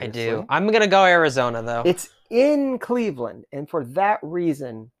win, obviously. I do. I'm going to go Arizona, though. It's in Cleveland, and for that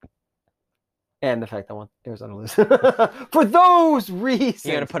reason, and the fact I want Arizona to lose. For those reasons.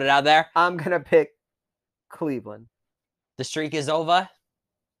 You're going to put it out there? I'm going to pick Cleveland. The streak is over?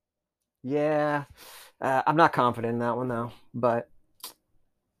 Yeah. I'm not confident in that one, though. But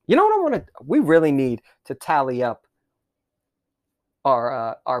you know what we really need to tally up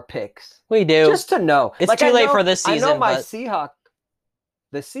our picks. We do. Just to know. It's too late for this season. I know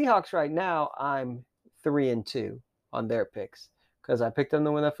the Seahawks right now, I'm 3-2 on their picks. Because I picked them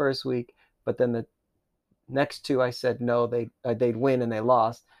to win the first week. But then the next two, I said no, they'd win and they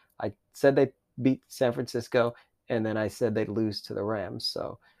lost. I said they'd beat San Francisco, and then I said they'd lose to the Rams.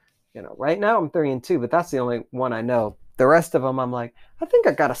 So, right now I'm 3-2, but that's the only one I know. The rest of them, I'm like, I think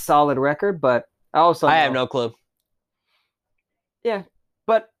I got a solid record, but I have no clue. Yeah,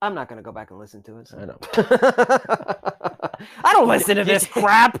 but I'm not going to go back and listen to it. So. I know. I don't listen to this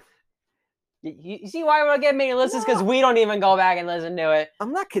crap. You see why we're getting many listens? Because we don't even go back and listen to it.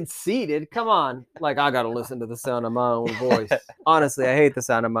 I'm not conceited. Come on. Like, I got to listen to the sound of my own voice. Honestly, I hate the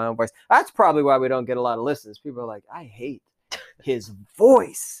sound of my own voice. That's probably why we don't get a lot of listens. People are like, I hate his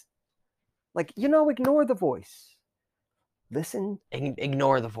voice. Like, ignore the voice. Listen.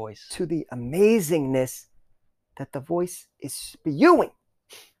 Ignore the voice. To the amazingness that the voice is spewing.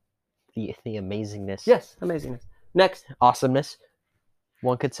 The amazingness. Yes, amazingness. Next. Awesomeness,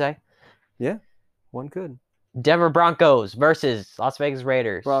 one could say. Yeah, one could. Denver Broncos versus Las Vegas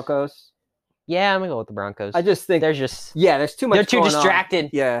Raiders. Broncos. Yeah, I'm going to go with the Broncos. I just think there's too much. They're too distracted.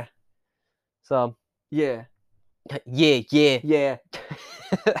 Yeah. So. Yeah. Yeah.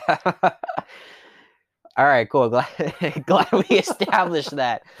 All right, cool. Glad we established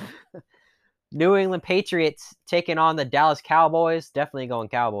that. New England Patriots taking on the Dallas Cowboys. Definitely going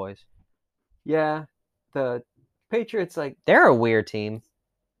Cowboys. Yeah. The Patriots, they're a weird team.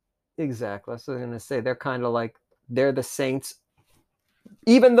 Exactly. That's what I was going to say. They're kind of like, they're the Saints.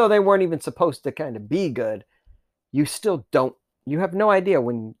 Even though they weren't even supposed to kind of be good, you still don't, you have no idea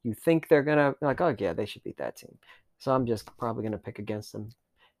when you think they're going to, like, oh, yeah, they should beat that team. So I'm just probably going to pick against them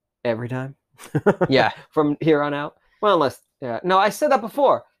every time. Yeah. From here on out. Well, unless, no, I said that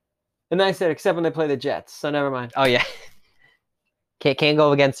before. And then I said, except when they play the Jets. So never mind. Oh, yeah. Can't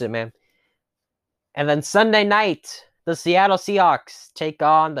go against it, man. And then Sunday night, the Seattle Seahawks take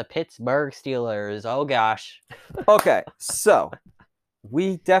on the Pittsburgh Steelers. Oh, gosh. Okay, so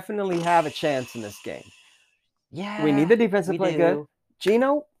we definitely have a chance in this game. Yeah. We need the defense to play good.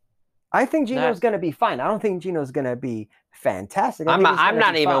 Geno, I think Geno's going to be fine. I don't think Geno's going to be fantastic. I'm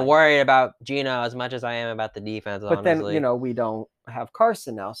not even worried about Geno as much as I am about the defense, but honestly. Then, we don't have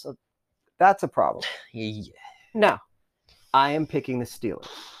Carson now, so that's a problem. Yeah. Now, I am picking the Steelers.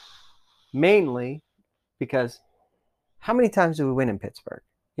 Mainly because how many times do we win in Pittsburgh?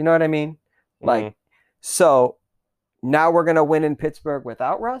 You know what I mean? So now we're going to win in Pittsburgh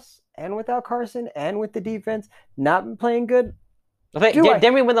without Russ and without Carson and with the defense not playing good.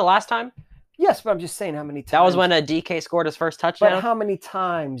 Didn't we win the last time? Yes, but I'm just saying how many times. That was when a DK scored his first touchdown. But how many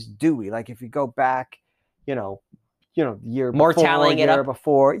times do we? Like if you go back, year more before, tallying it up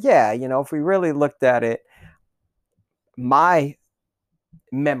before. Yeah, if we really looked at it, my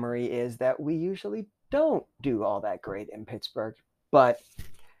memory is that we usually don't do all that great in Pittsburgh. But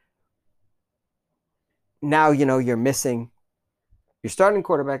now, you're missing your starting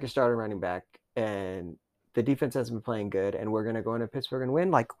quarterback, your starting running back, and the defense hasn't been playing good, and we're going to go into Pittsburgh and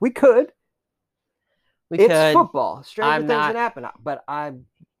win. Like, we could. It's football. Stranger things can happen, but I'm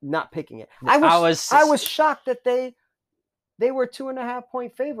not picking it. I was shocked that they were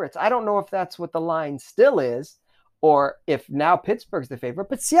 2.5-point favorites. I don't know if that's what the line still is, or if now Pittsburgh's the favorite,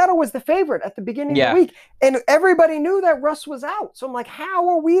 but Seattle was the favorite at the beginning of the week. And everybody knew that Russ was out. So I'm like, how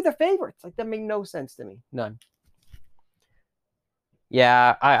are we the favorites? Like, that made no sense to me. None.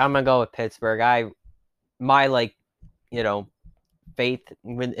 Yeah, I'm going to go with Pittsburgh. My faith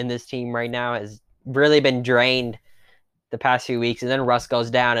in this team right now has really been drained the past few weeks, and then Russ goes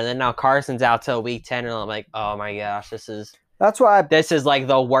down, and then now Carson's out till week 10, and I'm like, oh my gosh, this is like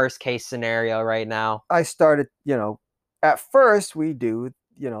the worst case scenario right now. I started, at first we do,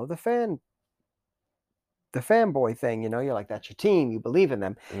 the fanboy thing, you're like, that's your team, you believe in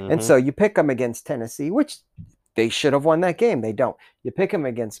them. Mm-hmm. And so you pick them against Tennessee, which they should have won that game. They don't. You pick them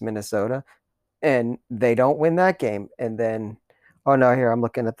against Minnesota, and they don't win that game. And then, oh no, here, I'm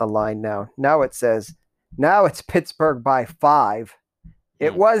looking at the line now. Now it's Pittsburgh by 5.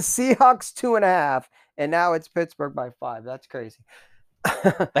 It was Seahawks 2.5, and now it's Pittsburgh by 5. That's crazy.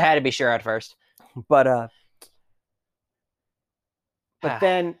 They had to be sure at first. But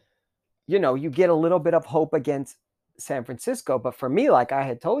then, you get a little bit of hope against San Francisco. But for me, like I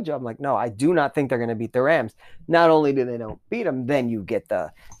had told you, I'm like, no, I do not think they're going to beat the Rams. Not only do they don't beat them, then you get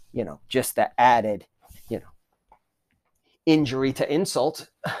the, just the added, injury to insult.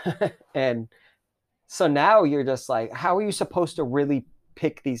 And so now you're just like, how are you supposed to really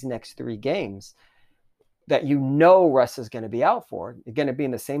pick these next 3 games that Russ is going to be out for? You're going to be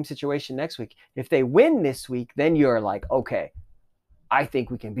in the same situation next week. If they win this week, then you're like, okay, I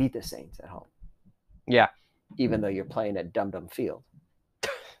think we can beat the Saints at home. Yeah. Even though you're playing at Dum Dum Field.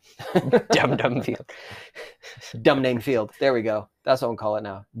 Dum Field. Dumb Name Field. There we go. That's what I'm calling it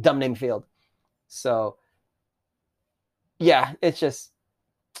now. Dumb Name Field. So, yeah, it's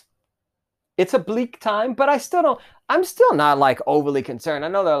a bleak time, but I'm still not like overly concerned. I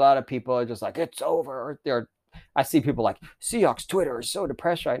know that a lot of people are just like, it's over. I see people like, Seahawks Twitter is so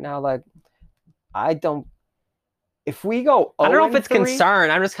depressed right now. Like, if we go 0-3, I don't know if it's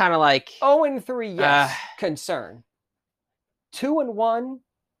concern. I'm just kind of like 0-3, yes, concern. 2-1,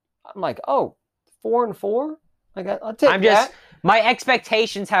 I'm like, 4-4. Like, I'll take that. My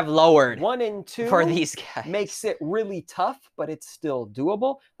expectations have lowered. 1-2 for these guys makes it really tough, but it's still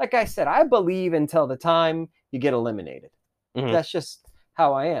doable. Like I said, I believe until the time you get eliminated. Mm-hmm. That's just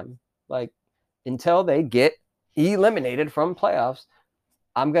how I am. Like, until they get eliminated from playoffs,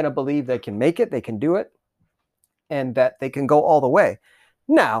 I'm gonna believe they can make it, they can do it, and that they can go all the way.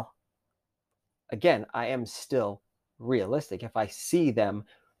 Now, again, I am still realistic. If I see them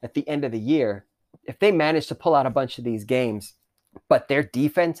at the end of the year, if they manage to pull out a bunch of these games, but their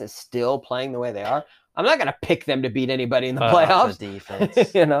defense is still playing the way they are, I'm not going to pick them to beat anybody in the playoffs. The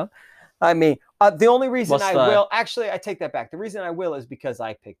defense. I mean, the only reason will, actually, I take that back. The reason I will is because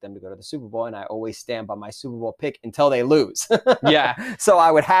I picked them to go to the Super Bowl, and I always stand by my Super Bowl pick until they lose. Yeah. So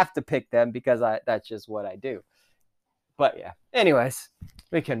I would have to pick them because that's just what I do. But yeah, anyways,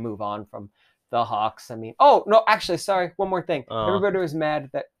 we can move on from the Hawks. I mean, oh, no, actually, sorry, one more thing. Everybody was mad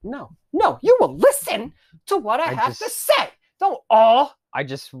that, no, you will listen to what I have to say. Don't I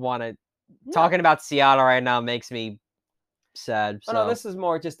just want to, talking about Seattle right now makes me sad. So. Oh, no, this is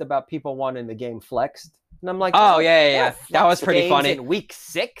more just about people wanting the game flexed. And I'm like, oh, yeah. That was pretty funny. In week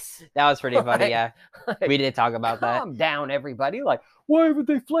 6? That was pretty funny, yeah. We did talk about that. Calm down, everybody. Like, why would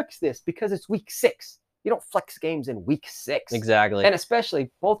they flex this? Because it's week 6. You don't flex games in week 6. Exactly. And especially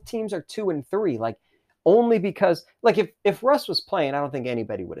both teams are 2-3. Like, only because, like, if Russ was playing, I don't think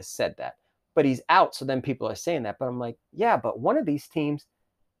anybody would have said that. But he's out, so then people are saying that. But I'm like, yeah, but one of these teams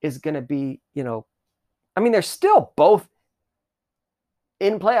is going to be, I mean, they're still both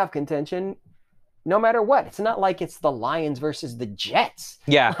in playoff contention no matter what. It's not like it's the Lions versus the Jets.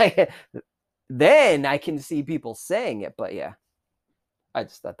 Yeah. Like, then I can see people saying it. But yeah, I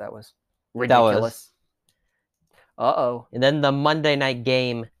just thought that was ridiculous. Uh-oh. And then the Monday night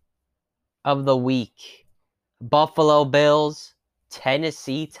game of the week. Buffalo Bills,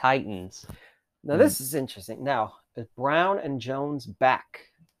 Tennessee Titans. Now, this is interesting. Now, is Brown and Jones back?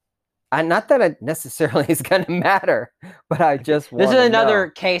 Not that it necessarily is going to matter, but I just want to know. This is another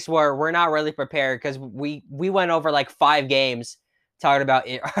case where we're not really prepared because we went over like 5 games talking about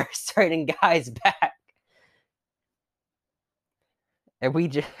our starting guys back. And we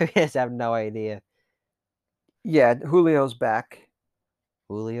just have no idea. Yeah, Julio's back.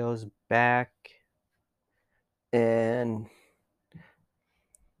 And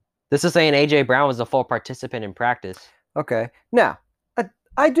this is saying A.J. Brown was a full participant in practice. Okay. Now,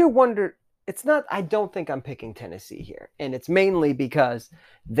 I do wonder, I don't think I'm picking Tennessee here. And it's mainly because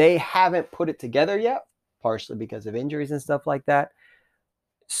they haven't put it together yet, partially because of injuries and stuff like that.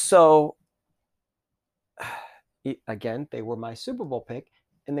 So, again, they were my Super Bowl pick,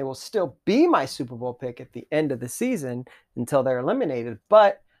 and they will still be my Super Bowl pick at the end of the season until they're eliminated.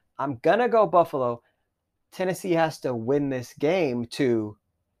 But I'm going to go Buffalo. Tennessee has to win this game to,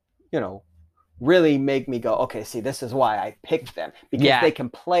 really make me go, okay, see, this is why I picked them. Because they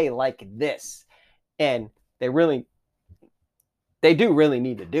can play like this. And they do really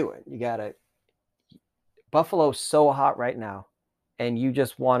need to do it. You got to Buffalo's so hot right now, and you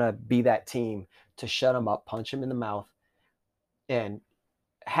just want to be that team to shut them up, punch them in the mouth, and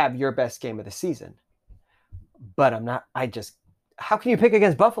have your best game of the season. But I'm not. How can you pick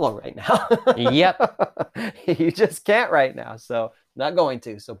against Buffalo right now? Yep. You just can't right now. So not going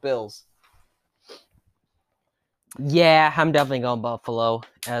to. So Bills. Yeah, I'm definitely going Buffalo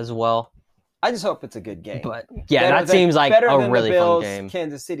as well. I just hope it's a good game. But yeah, that seems like a really the Bills, fun game.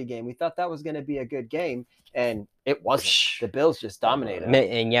 Kansas City game. We thought that was going to be a good game, and it wasn't. The Bills just dominated.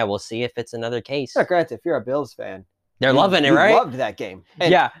 And yeah, we'll see if it's another case. Yeah, granted, if you're a Bills fan, they're loving it, right? Loved that game.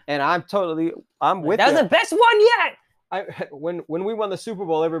 And, yeah, and I'm with that was the best one yet. When we won the Super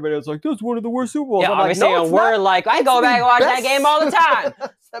Bowl, everybody was like, "That's one of the worst Super Bowls." Yeah, I'm obviously, like, no, we're like, I go back and watch that game all the time.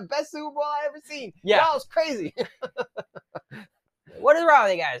 It's the best Super Bowl I ever seen. Yeah, that was crazy. What is wrong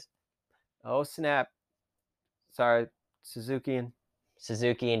with you guys? Oh snap! Sorry, Suzuki and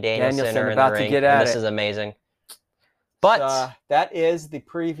Danielson are about in the ring. To get at this is amazing. But that is the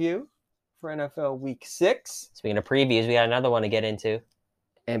preview for NFL Week 6. Speaking of previews, we got another one to get into.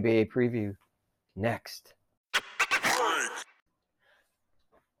 NBA preview next.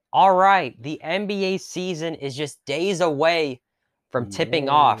 All right, the NBA season is just days away from tipping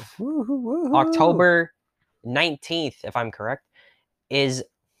off. Woo-hoo. October 19th, if I'm correct, is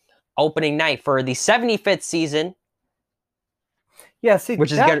opening night for the 75th season. Yeah, see,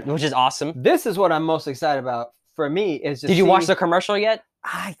 which is awesome. This is what I'm most excited about. For me, is Did you watch the commercial yet?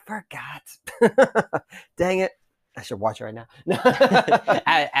 I forgot. Dang it! I should watch it right now.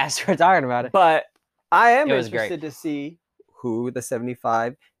 As we're talking about it, but I am interested to see who the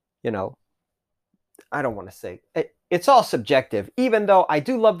 75. I don't want to say it's all subjective, even though I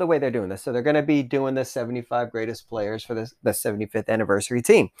do love the way they're doing this. So they're going to be doing the 75 greatest players for the 75th anniversary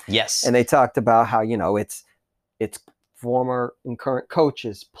team. Yes. And they talked about how, it's former and current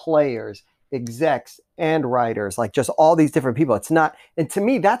coaches, players, execs, and writers, like just all these different people. It's not, and to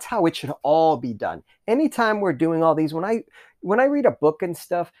me, that's how it should all be done. Anytime we're doing all these, when I read a book and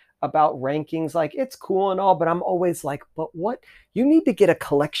stuff about rankings, like it's cool and all, but I'm always like, but what? You need to get a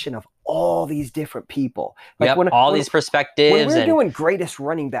collection of all these different people. Like these perspectives. When we're doing greatest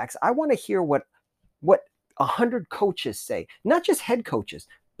running backs, I want to hear what 100 coaches say, not just head coaches,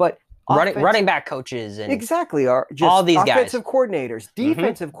 but running back coaches and exactly are just all these offensive guys. Coordinators,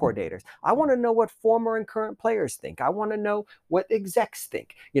 defensive coordinators. I want to know what former and current players think. I want to know what execs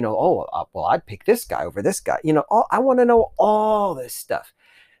think. Well, I'd pick this guy over this guy. I want to know all this stuff.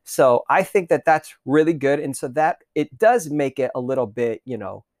 So I think that that's really good, and so that it does make it a little bit,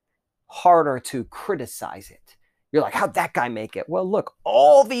 harder to criticize it. You're like, how'd that guy make it? Well, look,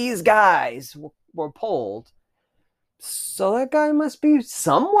 all these guys were polled. So that guy must be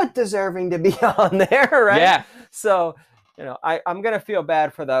somewhat deserving to be on there, right? Yeah. So, I'm going to feel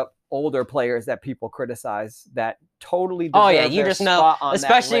bad for the older players that people criticize that totally deserve you just know,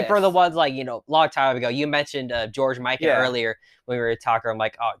 especially for the ones like, long time ago. You mentioned George Mikan earlier when we were talking. I'm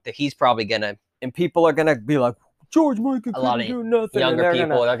like, he's probably going to. And people are going to be like, George Mikan couldn't do nothing. Younger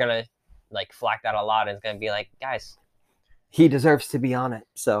people, they're going to like flack that a lot, and it's going to be like, guys. He deserves to be on it.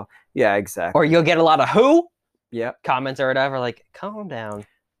 So, yeah, exactly. Or you'll get a lot of who? Yeah, comments or whatever, like, calm down.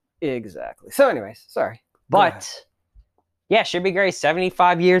 Exactly. So anyways, sorry. But yeah, should be great.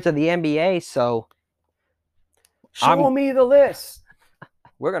 75 years of the NBA, so show me the list.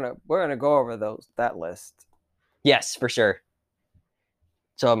 We're gonna go over that list. Yes, for sure.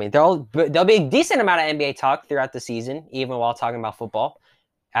 So there'll be a decent amount of NBA talk throughout the season, even while talking about football,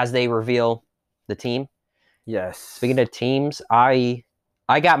 as they reveal the team. Yes. Speaking of teams, I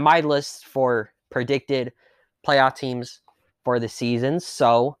got my list for predicted playoff teams for the season.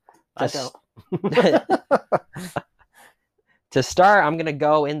 So to start, I'm gonna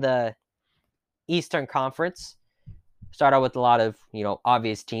go in the Eastern Conference. Start out with a lot of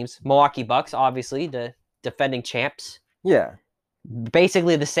obvious teams. Milwaukee Bucks, obviously the defending champs. Yeah,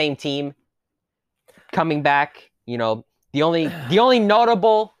 basically the same team coming back. The only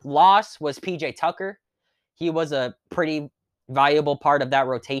notable loss was PJ Tucker. He was a pretty valuable part of that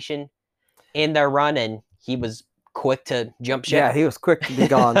rotation in their run, and he was quick to jump ship. Yeah, he was quick to be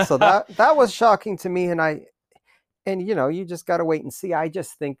gone. So that was shocking to me, and you just got to wait and see. I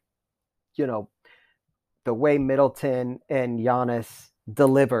just think, the way Middleton and Giannis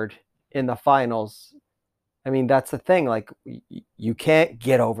delivered in the finals, I mean, that's the thing. Like, you can't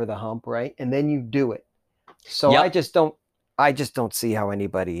get over the hump, right? And then you do it. So I just don't see how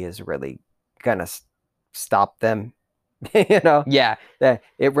anybody is really gonna stop them. Yeah, that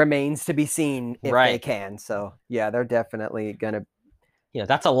it remains to be seen if they can. So yeah, they're definitely gonna.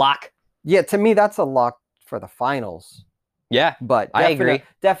 That's a lock. Yeah, to me, that's a lock for the finals. Yeah, but I agree.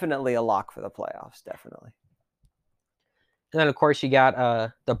 Definitely a lock for the playoffs. Definitely. And then of course you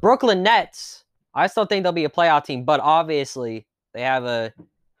got the Brooklyn Nets. I still think they'll be a playoff team, but obviously they have a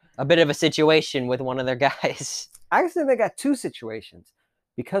bit of a situation with one of their guys. I actually think they got two situations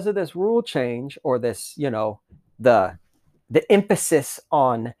because of this rule change, or this, the emphasis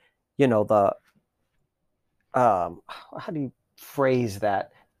on, the how do you phrase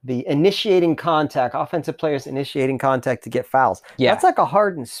that? The initiating contact, offensive players initiating contact to get fouls. Yeah. That's like a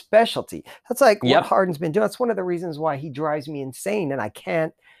Harden specialty. That's like what Harden's been doing. That's one of the reasons why he drives me insane. And I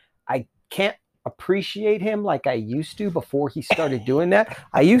can't appreciate him like I used to before he started doing that.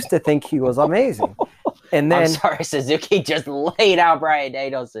 I used to think he was amazing. And then, I'm sorry, Suzuki just laid out Brian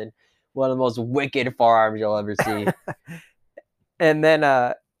Danielson. One of the most wicked forearms you'll ever see. And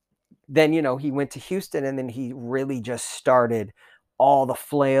then he went to Houston, and then he really just started all the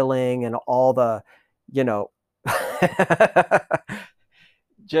flailing and all the,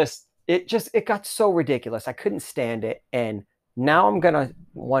 it got so ridiculous. I couldn't stand it. And now I'm going to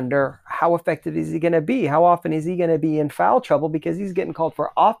wonder, how effective is he going to be? How often is he going to be in foul trouble because he's getting called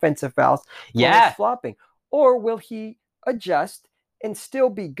for offensive fouls? Yeah. Flopping. Or will he adjust and still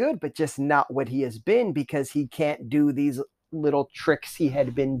be good, but just not what he has been because he can't do these little tricks he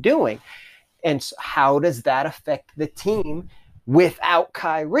had been doing? And so how does that affect the team without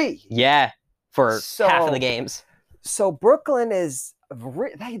Kyrie? Yeah, for half of the games. So Brooklyn is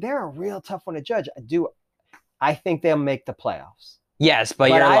they're a real tough one to judge. I think they'll make the playoffs. Yes,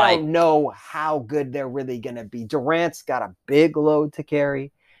 but I don't know how good they're really going to be. Durant's got a big load to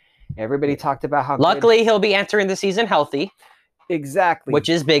carry. Everybody talked about how luckily he'll be entering the season healthy. Exactly. Which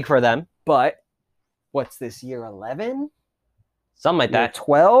is big for them. But what's this, year 11? Something like that.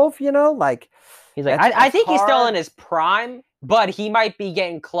 12, he's like, I think he's still in his prime, but he might be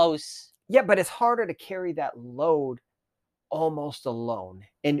getting close. Yeah, but it's harder to carry that load almost alone.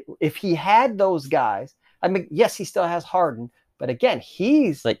 And if he had those guys, I mean, yes, he still has Harden, but again,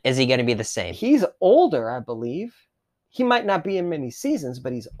 he's like, is he going to be the same? He's older, I believe. He might not be in many seasons,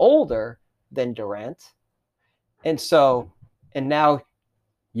 but he's older than Durant. And now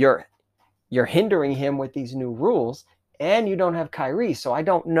you're hindering him with these new rules, and you don't have Kyrie. So I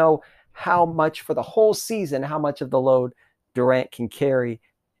don't know how much for the whole season, how much of the load Durant can carry,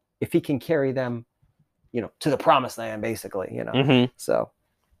 if he can carry them, to the promised land, basically, Mm-hmm. So.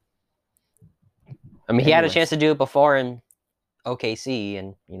 I mean, he had a chance to do it before in OKC,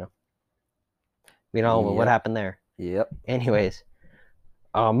 and, we know what happened there. Yep. Anyways,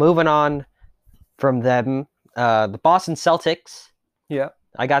 moving on from them, the Boston Celtics. Yeah.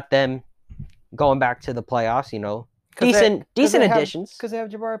 I got them going back to the playoffs, decent additions. Because they have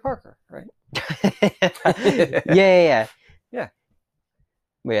Jabari Parker, right? Yeah.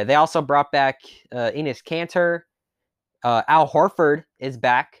 But yeah, they also brought back Enes Kanter. Al Horford is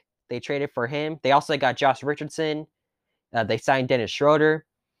back. They traded for him. They also got Josh Richardson. They signed Dennis Schroeder.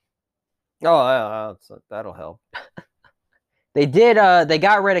 Oh, that'll help. They did. They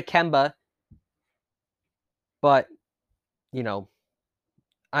got rid of Kemba, but I mean,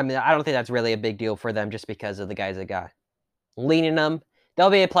 I don't think that's really a big deal for them just because of the guys they got. Leaning them, they'll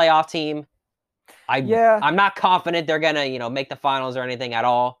be a playoff team. I'm not confident they're gonna make the finals or anything at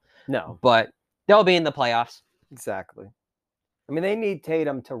all. No, but they'll be in the playoffs. Exactly. I mean, they need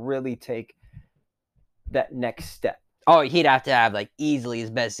Tatum to really take that next step. Oh, he'd have to have easily his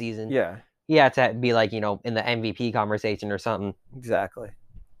best season. Yeah. He had to be in the MVP conversation or something. Exactly.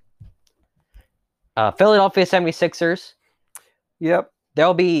 Philadelphia 76ers. Yep.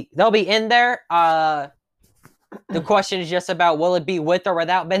 They'll be in there. The question is just about, will it be with or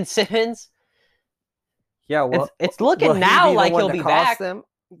without Ben Simmons? Yeah, well, it's looking now like he'll be back.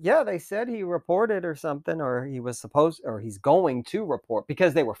 Yeah, they said he reported or something, or he's going to report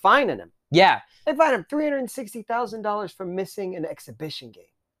because they were fining him. Yeah. They fined him $360,000 for missing an exhibition game.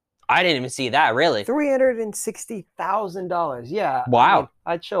 I didn't even see that, really. $360,000. Yeah. Wow. I mean,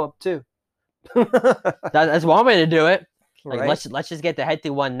 I'd show up too. That's one way to do it. Right? Let's just get the head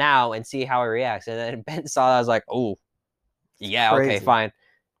to one now and see how he reacts. And then Ben saw that, I was like, oh, yeah, okay, fine.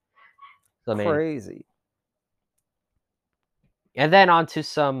 So, crazy. And then on to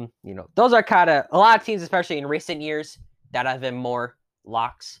some, those are kind of a lot of teams, especially in recent years, that have been more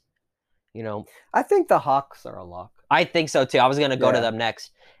locks. I think the Hawks are a lock. I think so too. I was going to go to them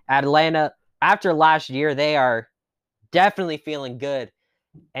next. Atlanta, after last year, they are definitely feeling good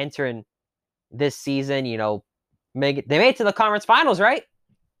entering this season. They made it to the conference finals, right?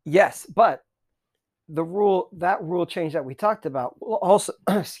 Yes, but that rule change that we talked about will also,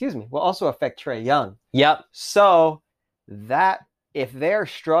 will also affect Trae Young. Yep. So that if they're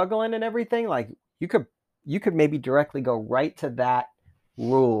struggling and everything, you could maybe directly go right to that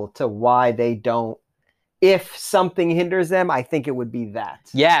rule, to why they don't if something hinders them, I think it would be that.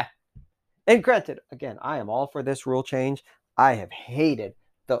 Yeah. And granted, again, I am all for this rule change. I have hated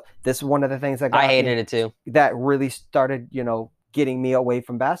this is one of the things that I hated it too. That really started, getting me away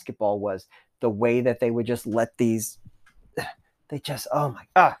from basketball was the way that they would just let these. They just, oh my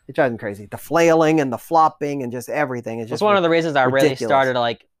God, it drives me crazy. The flailing and the flopping and just everything is just. It's one of the reasons I ridiculous. really started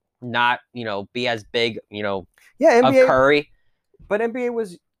to not, be as big, yeah, NBA, of Curry. But NBA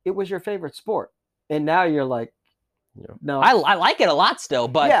was your favorite sport, and now you're like, no, I like it a lot still,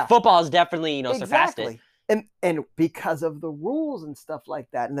 but football is definitely surpassed it. And because of the rules and stuff like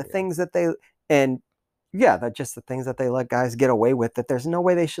that, and the things that they that's just the things that they let guys get away with. That there's no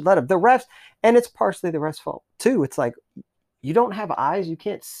way they should let them. The refs, and it's partially the refs' fault too. It's like you don't have eyes, you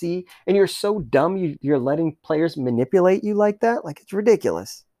can't see, and you're so dumb. You're letting players manipulate you like that. Like it's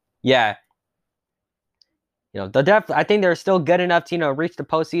ridiculous. Yeah. I think they're still good enough to reach the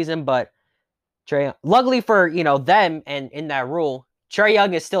postseason, but luckily for them and in that rule, Trae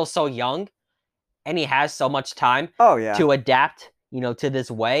Young is still so young. And he has so much time to adapt, to this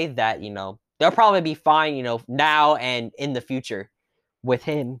way that, they'll probably be fine, now and in the future with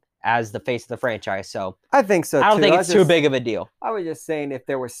him as the face of the franchise. So I think so, I don't think it's too big of a deal. I was just saying if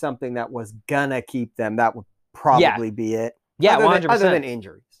there was something that was gonna keep them, that would probably be it. Yeah, 100%. Other than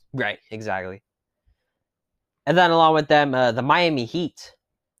injuries. Right, exactly. And then along with them, the Miami Heat.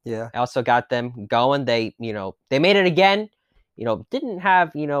 Yeah. I also got them going. They, they made it again. Didn't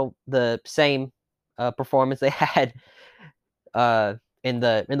have, the same performance they had in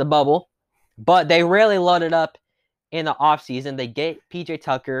the bubble, but they really loaded up in the offseason. They get PJ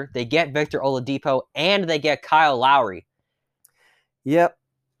Tucker, they get Victor Oladipo, and they get Kyle Lowry. Yep.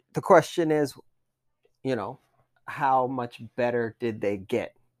 The question is, how much better did they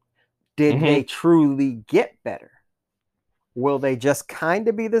get? Did they truly get better? Will they just kind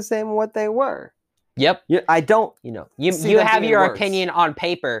of be the same what they were? Yep. I don't. You have your opinion on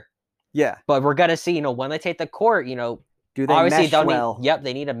paper. Yeah, but we're gonna see. When they take the court, do they obviously mesh well?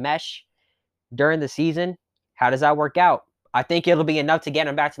 They need a mesh during the season. How does that work out? I think it'll be enough to get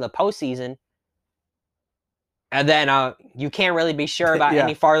them back to the postseason, and then you can't really be sure about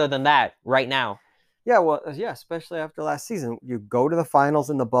any farther than that right now. Yeah, well, especially after last season, you go to the finals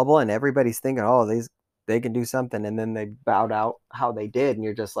in the bubble, and everybody's thinking, "Oh, they can do something," and then they bowed out how they did, and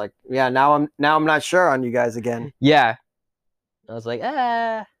you're just like, "Yeah, now I'm not sure on you guys again." Yeah, I was like,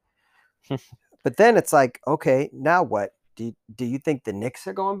 But then it's like, okay, now what? Do you think the Knicks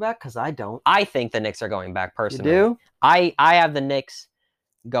are going back? Because I don't. I think the Knicks are going back personally. You do? I have the Knicks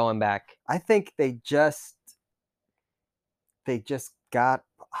going back. I think they just got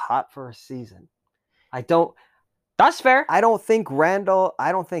hot for a season. I don't. That's fair. I don't think Randall.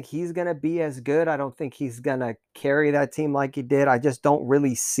 I don't think he's gonna be as good. I don't think he's gonna carry that team like he did. I just don't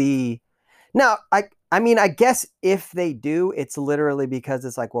really see. Now, I mean, I guess if they do, it's literally because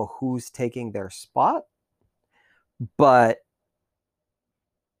it's like, well, who's taking their spot? But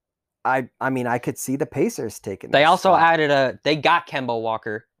I mean, I could see the Pacers taking. They also added they got Kemba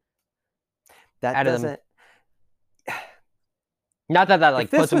Walker. That doesn't. Not that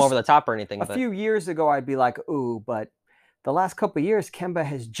puts him over the top or anything. A few years ago, I'd be like, ooh, but the last couple of years, Kemba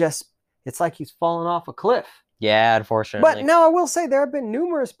has it's like he's fallen off a cliff. Yeah, unfortunately. But now I will say there have been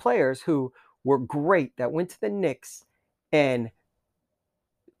numerous players who were great that went to the Knicks and,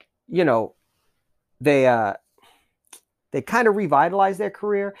 they kind of revitalized their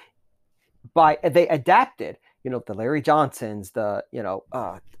career they adapted, the Larry Johnsons,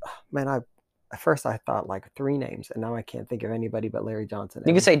 at first I thought like 3 names, and now I can't think of anybody but Larry Johnson.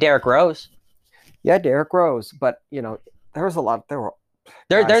 You can say Derrick Rose. Yeah, Derrick Rose, but there was a lot.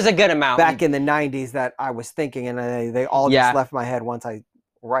 There's a good amount back in the 90s that I was thinking, and they all just left my head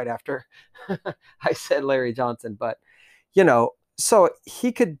right after I said Larry Johnson. But so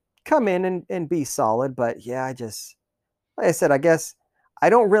he could come in and be solid. But yeah, like I said, I guess I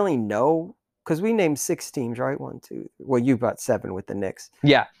don't really know because we named 6 teams, right? 1, 2. Well, you got 7 with the Knicks.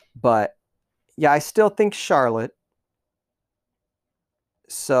 Yeah, but. Yeah, I still think Charlotte.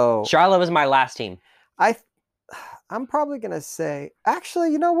 So Charlotte was my last team. I'm probably gonna say,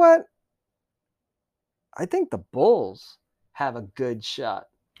 actually, you know what? I think the Bulls have a good shot.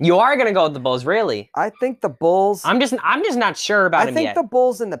 You are gonna go with the Bulls, really? I think the Bulls. I'm just not sure about them yet. I think the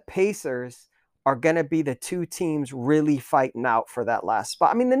Bulls and the Pacers are gonna be the 2 teams really fighting out for that last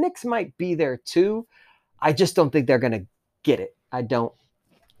spot. I mean, the Knicks might be there too. I just don't think they're gonna get it. I don't.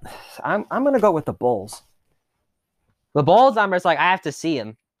 I'm gonna go with the Bulls. The Bulls, I'm just like, I have to see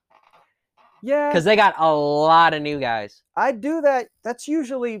them. Yeah, because they got a lot of new guys. I do that. That's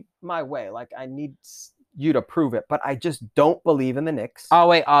usually my way. Like I need you to prove it, but I just don't believe in the Knicks. Oh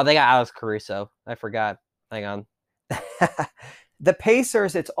wait, they got Alex Caruso. I forgot. Hang on. The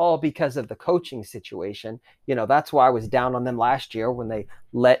Pacers, it's all because of the coaching situation. That's why I was down on them last year when they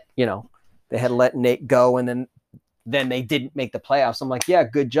had let Nate go, and then they didn't make the playoffs. I'm like, yeah,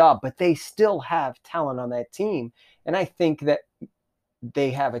 good job. But they still have talent on that team. And I think that they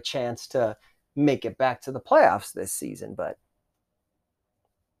have a chance to make it back to the playoffs this season. But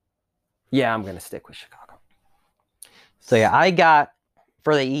yeah, I'm going to stick with Chicago. So yeah, I got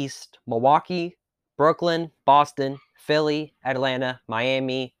for the East, Milwaukee, Brooklyn, Boston, Philly, Atlanta,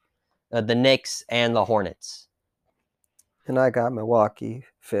 Miami, the Knicks, and the Hornets. And I got Milwaukee,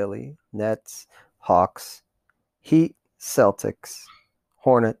 Philly, Nets, Hawks, Heat, Celtics,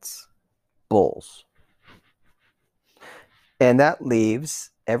 Hornets, Bulls. And that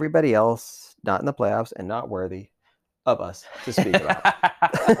leaves everybody else not in the playoffs and not worthy of us to speak about.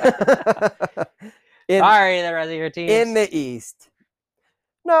 Sorry, the rest of your teams. In the East.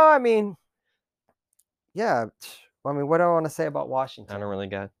 No, I mean, yeah. I mean, what do I want to say about Washington? I don't really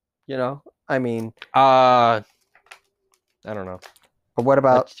get. I mean. I don't know. But what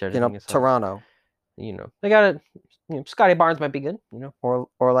about, Toronto? They got it. Scotty Barnes might be good, Or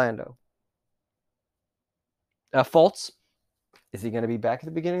Orlando. Fultz. Is he going to be back at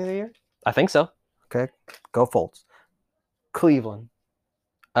the beginning of the year? I think so. Okay. Go Fultz. Cleveland.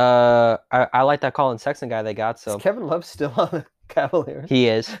 I like that Colin Sexton guy they got. So is Kevin Love still on the Cavaliers? He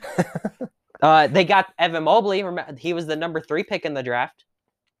is. They got Evan Mobley. Remember, he was the number 3 pick in the draft.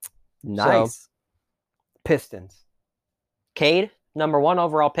 Nice. So, Pistons. Cade, number 1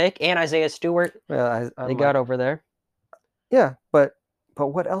 overall pick, and Isaiah Stewart. Yeah, they got over there. Yeah, but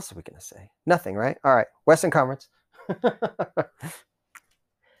what else are we gonna say? Nothing, right? All right, Western Conference. The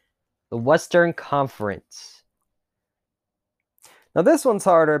Western Conference. Now this one's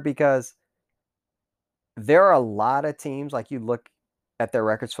harder because there are a lot of teams. Like you look at their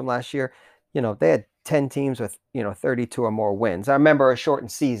records from last year. They had 10 teams with 32 or more wins. I remember a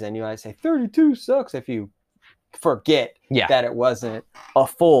shortened season. I say 32 sucks if you forget that it wasn't a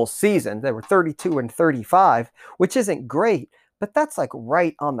full season. There were 32 and 35, which isn't great, but that's like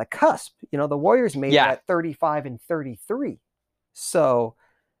right on the cusp. The Warriors made it at 35 and 33. So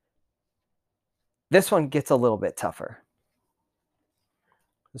this one gets a little bit tougher.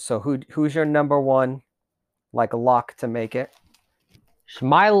 So who's your number one, like, lock to make it?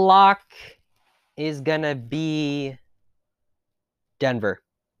 My lock is gonna be Denver.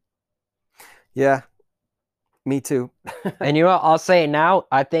 Yeah. Me too. And I'll say it now.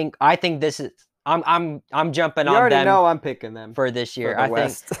 I think this is. I'm jumping on them. You already know I'm picking them for this year. I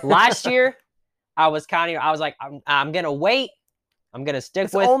think last year I was like I'm gonna wait. I'm gonna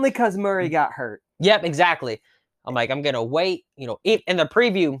stick with. Only because Murray got hurt. Yep, exactly. I'm like, I'm gonna wait. In the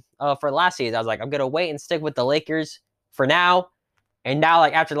preview for last season, I was like, I'm gonna wait and stick with the Lakers for now. And now,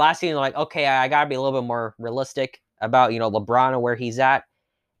 like, after last season, I'm like, okay, I gotta be a little bit more realistic about LeBron and where he's at.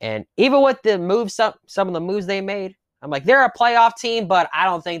 And even with the moves, some of the moves they made, I'm like, they're a playoff team, but I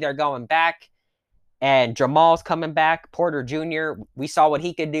don't think they're going back. And Jamal's coming back. Porter Jr., we saw what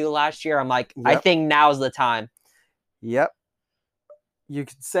he could do last year. I'm like, I think now's the time. Yep. You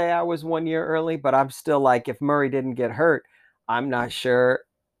could say I was 1 year early, but I'm still like, if Murray didn't get hurt, I'm not sure.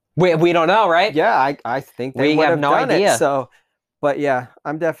 We don't know, right? Yeah, I think they would have no done idea. It. So, but yeah,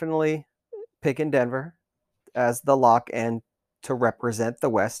 I'm definitely picking Denver as the lock and to represent the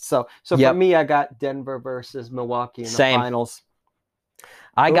West. So for me, I got Denver versus Milwaukee in the finals.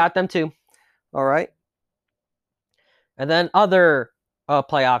 I got them too. All right. And then other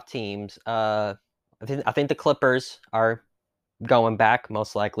playoff teams. I think the Clippers are going back,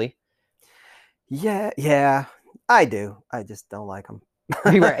 most likely. Yeah, I do. I just don't like them.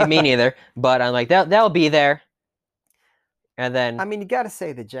 Me neither. But I'm like, they'll be there. And then, I mean, you got to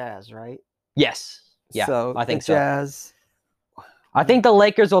say the Jazz, right? Yes. Yeah. So I think the Jazz. I think the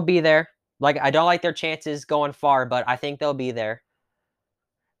Lakers will be there. Like, I don't like their chances going far, but I think they'll be there.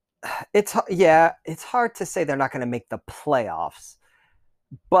 It's hard to say they're not going to make the playoffs,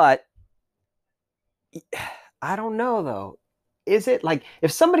 but I don't know though. Is it like,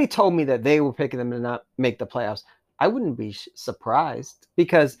 if somebody told me that they were picking them to not make the playoffs, I wouldn't be surprised,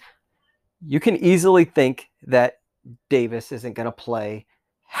 because you can easily think that Davis isn't going to play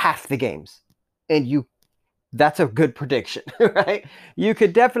half the games, and that's a good prediction, right? You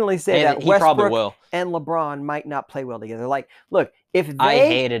could definitely say that Westbrook and LeBron might not play well together. Like, look, I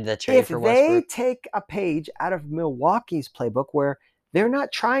hated the trade for Westbrook. If they take a page out of Milwaukee's playbook where they're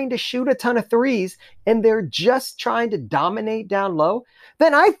not trying to shoot a ton of threes and they're just trying to dominate down low,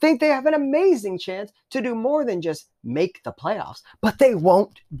 then I think they have an amazing chance to do more than just make the playoffs. But they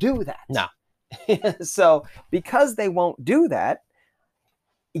won't do that. No. So because they won't do that,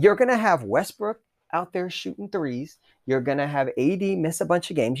 you're going to have Westbrook out there shooting threes. You're going to have AD miss a bunch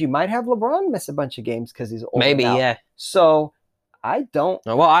of games. You might have LeBron miss a bunch of games because he's old. Maybe, yeah. So I don't.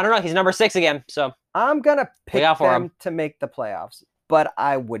 Well, I don't know. He's number 6 again. So I'm going to pick them to make the playoffs. But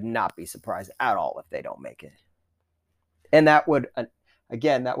I would not be surprised at all if they don't make it. And that would,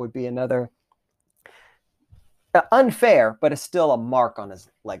 again, that would be another unfair, but it's still a mark on his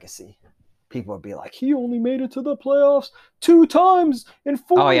legacy. People would be like, he only made it to the playoffs 2 times in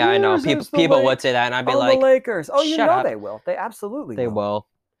 4 years. Oh, yeah, I know. People would say that, and I'd be like, the Lakers. Oh, you know up. They will. They absolutely will.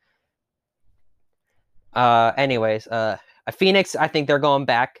 Anyways, Phoenix, I think they're going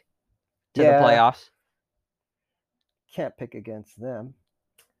back to the playoffs. Can't pick against them.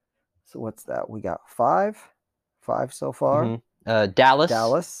 So what's that? We got 5 so far. Mm-hmm.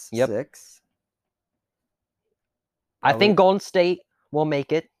 Dallas. Yep. 6. I think Golden State will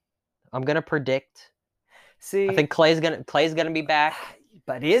make it. I'm gonna predict. See, I think Clay's gonna be back.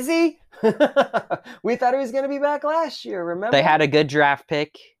 But is he? We thought he was gonna be back last year. Remember? They had a good draft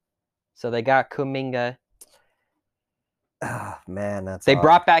pick, so they got Kuminga. Oh man, they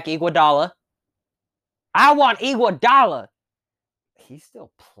brought back Iguodala. I want Iguodala. He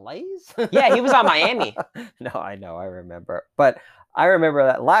still plays? Yeah, he was on Miami. No, I know, I remember. But I remember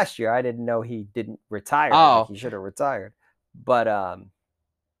that last year. I didn't know he didn't retire. Oh, like he should have retired. But I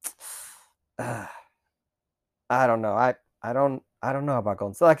don't know. I don't know about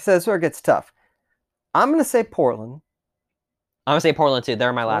Golden State. Like I said, this is where it gets tough. I'm gonna say Portland. I'm gonna say Portland too.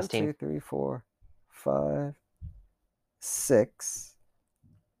 They're my last team. 1, 2, 3, 4, 5, 6,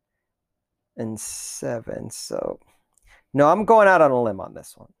 and 7. So no, I'm going out on a limb on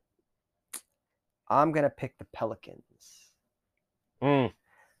this one. I'm gonna pick the Pelicans.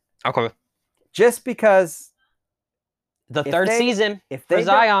 Okay. Just because the third season for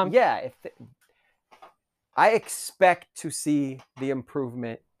Zion. Yeah, I expect to see the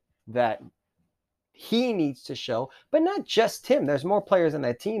improvement that he needs to show, but not just him. There's more players on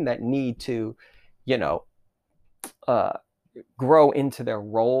that team that need to, grow into their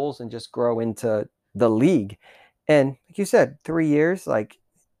roles and just grow into the league. And like you said, 3 years, like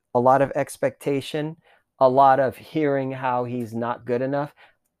a lot of expectation, a lot of hearing how he's not good enough.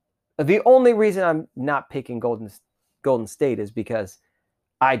 The only reason I'm not picking Golden State is because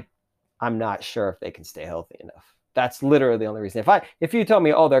I'm not sure if they can stay healthy enough. That's literally the only reason. If you told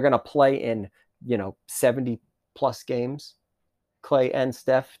me, oh, they're going to play in, 70 plus games, Clay and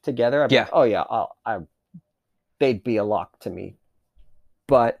Steph together, I'd be like, oh yeah, they'd be a lock to me.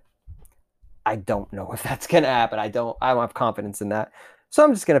 But I don't know if that's going to happen. I don't have confidence in that. So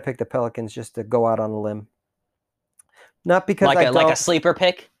I'm just going to pick the Pelicans just to go out on a limb. Not because like a sleeper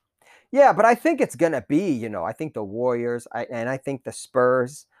pick. Yeah, but I think it's going to be, I think the Warriors and I think the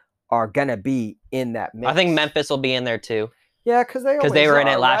Spurs are going to be in that mix. I think Memphis will be in there too. Yeah, because they were in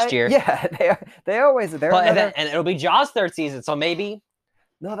it last year. Yeah, they always are. And it'll be Jaw's third season, so maybe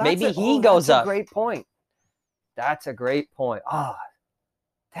he goes up. That's a great point. That's a great point. Oh,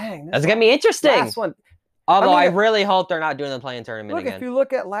 dang. That's going to be interesting. Last one. Although I really hope they're not doing the play-in tournament again. If you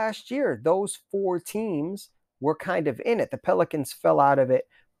look at last year, those 4 teams were kind of in it. The Pelicans fell out of it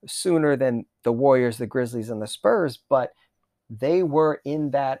sooner than the Warriors, the Grizzlies, and the Spurs, but they were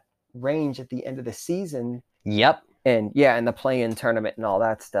in that range at the end of the season. Yep. And and the play-in tournament and all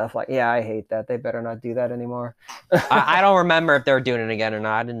that stuff. Like, I hate that. They better not do that anymore. I don't remember if they were doing it again or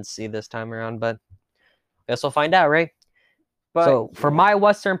not. I didn't see this time around, but I guess we'll find out, right? But, so for my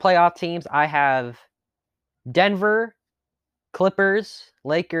Western playoff teams, I have Denver, Clippers,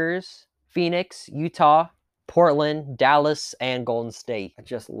 Lakers, Phoenix, Utah, Portland, Dallas, and Golden State. I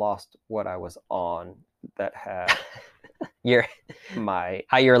just lost what I was on that had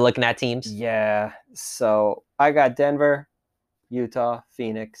how you're looking at teams. Yeah. So I got Denver, Utah,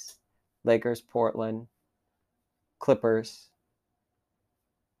 Phoenix, Lakers, Portland, Clippers.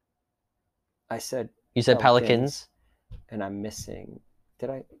 You said Pelicans. And I'm missing.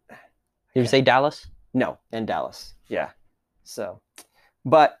 Did you say Dallas? No, and Dallas. Yeah. So,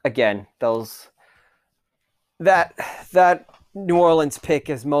 but again, that New Orleans pick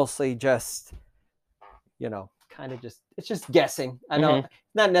is mostly just, it's just guessing. I know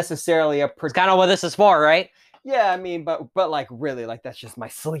not necessarily it's kind of what this is for, right? Yeah, I mean, but like really, like that's just my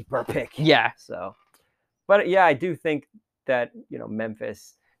sleeper pick. Yeah. So, but yeah, I do think that,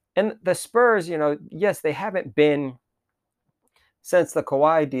 Memphis and the Spurs, yes, they haven't been since the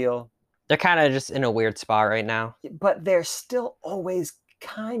Kawhi deal. They're kind of just in a weird spot right now. But they're still always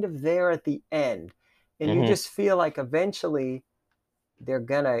kind of there at the end. And you just feel like eventually they're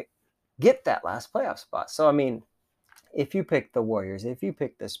going to get that last playoff spot. So, I mean, if you pick the Warriors, if you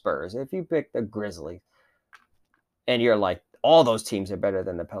pick the Spurs, if you pick the Grizzlies, and you're like, all those teams are better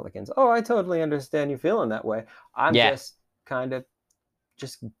than the Pelicans. Oh, I totally understand you feeling that way. I'm just kind of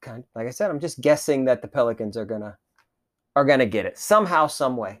like I said, I'm just guessing that the Pelicans are gonna get it somehow,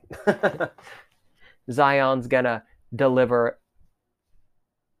 some way. Zion's gonna deliver.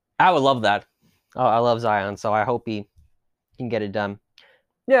 I would love that. Oh, I love Zion, so I hope he can get it done.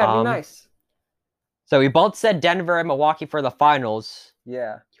 Yeah, it'd be nice. So we both said Denver and Milwaukee for the finals.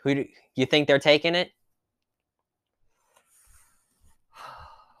 Yeah. Who do you think they're taking it?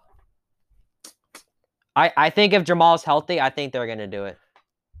 I think if Jamal's healthy, I think they're gonna do it.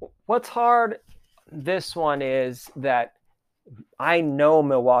 What's hard this one is that I know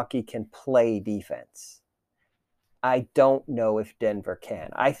Milwaukee can play defense. I don't know if Denver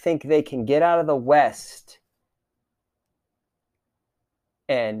can. I think they can get out of the West.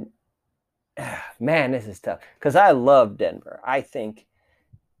 And man, this is tough because I love Denver.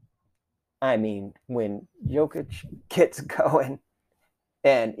 When Jokic gets going,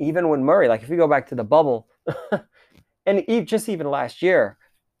 and even when Murray, like if you go back to the bubble, and even last year,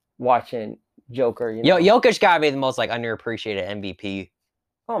 watching Joker, Jokic got to be the most like underappreciated MVP.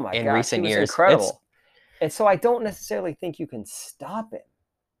 Oh my in gosh, recent years, incredible. And so I don't necessarily think you can stop him.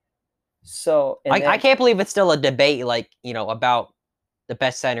 So I can't believe it's still a debate, like about the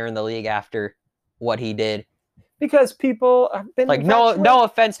best center in the league after what he did. Because people have been like no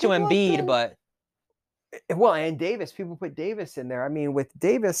offense to Embiid, but and Davis, people put Davis in there. I mean, with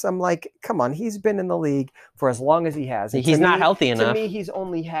Davis, I'm like, come on, he's been in the league for as long as he has. And he's not healthy enough. To me, he's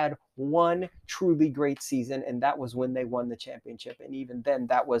only had one truly great season, and that was when they won the championship. And even then,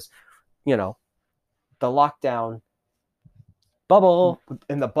 that was, the lockdown bubble.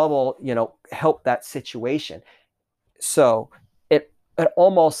 And the bubble, helped that situation. So it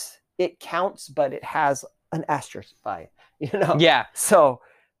almost counts, but it has an asterisk by it, Yeah. So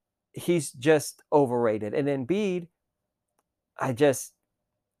he's just overrated. And Embiid, I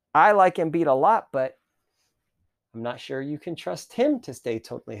like Embiid a lot, but I'm not sure you can trust him to stay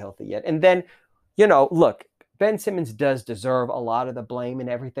totally healthy yet. And then, look, Ben Simmons does deserve a lot of the blame and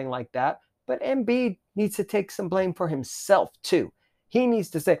everything like that, but Embiid needs to take some blame for himself too. He needs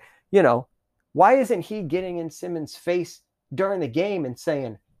to say, why isn't he getting in Simmons' face during the game and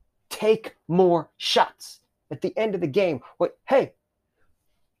saying, take more shots at the end of the game? Hey,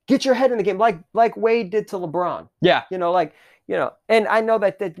 get your head in the game, like Wade did to LeBron. Yeah. And I know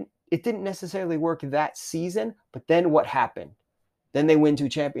that it didn't necessarily work that season, but then what happened? Then they win 2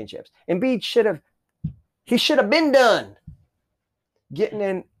 championships. Embiid should have been done getting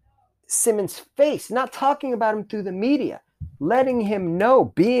in Simmons' face, not talking about him through the media, letting him know,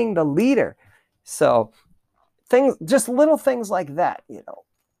 being the leader. So just little things like that,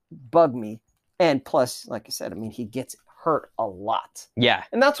 bug me. And plus, like I said, he gets hurt a lot. Yeah.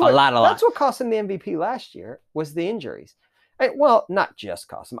 And that's what cost him the MVP last year was the injuries. Well, not just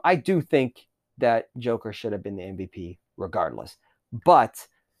cost him. I do think that Joker should have been the MVP regardless, but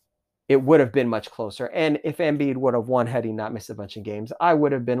it would have been much closer. And if Embiid would have won had he not missed a bunch of games, I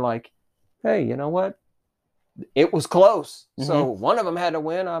would have been like, hey, you know what? It was close. Mm-hmm. So one of them had to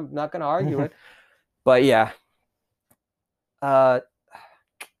win. I'm not going to argue it. But yeah.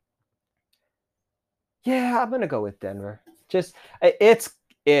 Yeah, I'm going to go with Denver. Just it's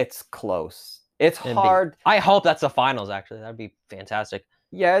close. It's hard. I hope that's the finals, actually. That'd be fantastic.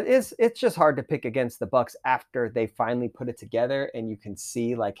 Yeah, it's just hard to pick against the Bucks after they finally put it together and you can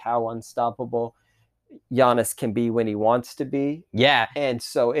see like how unstoppable Giannis can be when he wants to be. Yeah. And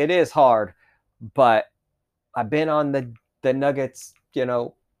so it is hard, but I've been on the Nuggets,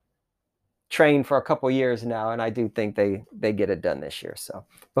 train for a couple years now, and I do think they get it done this year. So,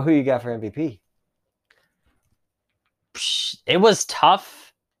 but who you got for MVP? It was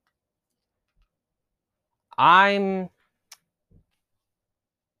tough. I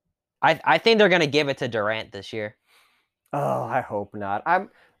think they're gonna give it to Durant this year. Oh, I hope not. I'm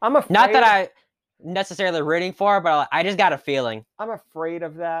afraid. Not that I necessarily rooting for, but I just got a feeling. I'm afraid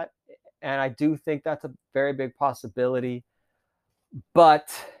of that, and I do think that's a very big possibility.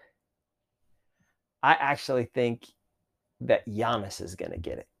 But I actually think that Giannis is gonna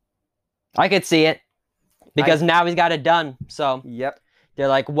get it. I could see it because now he's got it done. So yep. They're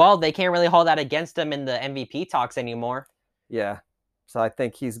like, well, they can't really hold that against him in the MVP talks anymore. Yeah. So I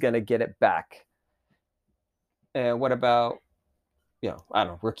think he's going to get it back. And what about, I don't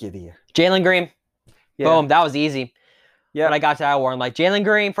know, Rookie of the Year? Jalen Green. Yeah. Boom. That was easy. Yeah. When I got to that war, I'm like, Jalen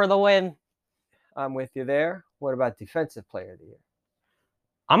Green for the win. I'm with you there. What about Defensive Player of the Year?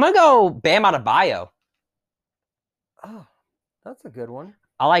 I'm going to go Bam Adebayo. Oh, that's a good one.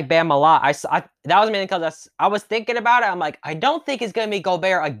 I like Bam a lot. That was mainly because I was thinking about it. I'm like, I don't think it's going to be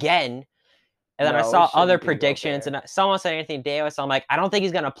Gobert again. And then I saw other predictions, and someone said Anthony Davis. I'm like, I don't think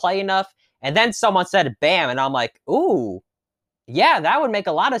he's going to play enough. And then someone said Bam, and I'm like, ooh, yeah, that would make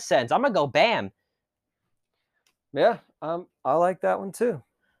a lot of sense. I'm going to go Bam. Yeah, I like that one too.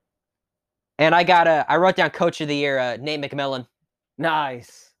 And I wrote down Coach of the Year, Nate McMillan.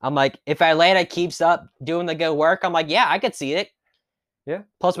 Nice. I'm like, if Atlanta keeps up doing the good work, I'm like, yeah, I could see it. Yeah.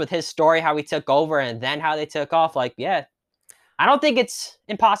 Plus with his story, how he took over and then how they took off, like, yeah. I don't think it's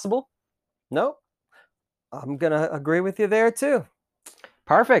impossible. Nope. I'm going to agree with you there too.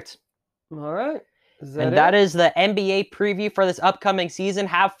 Perfect. All right. That is the NBA preview for this upcoming season.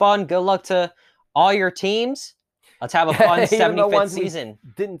 Have fun. Good luck to all your teams. Let's have a fun 75th season.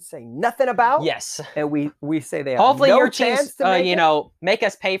 Didn't say nothing about. Yes. And we say they have hopefully no your chance teams, to make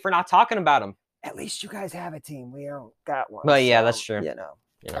us pay for not talking about them. At least you guys have a team. We don't got one. But yeah, that's true.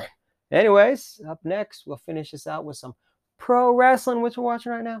 Anyways, up next, we'll finish this out with some pro wrestling, which we're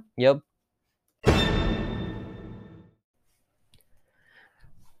watching right now. Yep.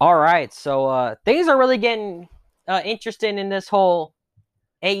 All right. So things are really getting interesting in this whole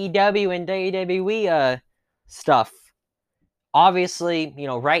AEW and WWE stuff. Obviously,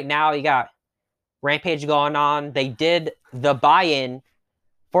 right now you got Rampage going on. They did the buy-in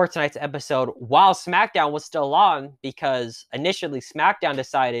for tonight's episode while SmackDown was still on, because initially SmackDown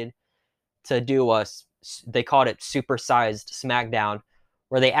decided to do they called it supersized SmackDown,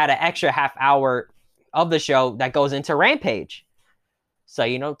 where they add an extra half hour of the show that goes into Rampage.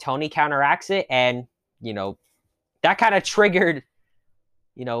 So, Tony counteracts it, and, that kind of triggered,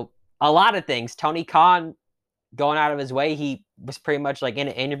 a lot of things. Tony Khan going out of his way, he was pretty much like in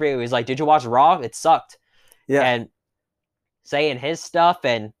an interview, he was like, did you watch Raw? It sucked. Yeah. And saying his stuff,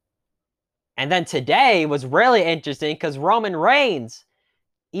 and then today was really interesting because Roman Reigns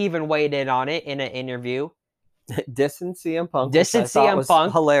even weighed in on it in an interview. Dissing CM Punk. Dissing CM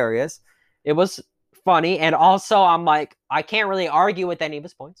Punk. Hilarious. It was funny, and also I'm like, I can't really argue with any of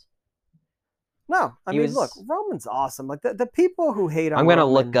his points. No, I mean, look, Roman's awesome. Like the people who hate on I'm gonna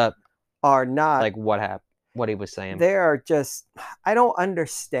look up are not like what happened, what he was saying. They are just, I don't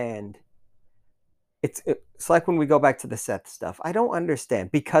understand. It's like when we go back to the Seth stuff. I don't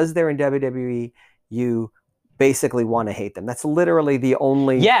understand, because they're in WWE, you basically want to hate them. That's literally the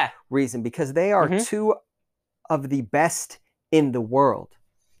only reason, because they are two of the best in the world,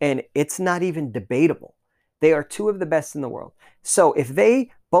 and it's not even debatable. They are two of the best in the world. So if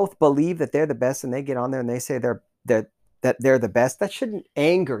they both believe that they're the best and they get on there and they say that they're the best, that shouldn't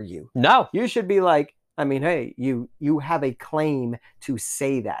anger you. No. You should be like, I mean, hey, you have a claim to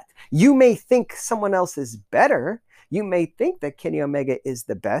say that. You may think someone else is better. You may think that Kenny Omega is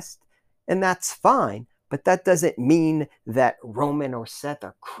the best, and that's fine. But that doesn't mean that Roman or Seth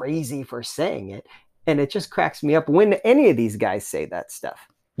are crazy for saying it. And it just cracks me up when any of these guys say that stuff.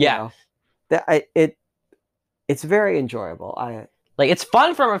 Yeah. It's very enjoyable. It's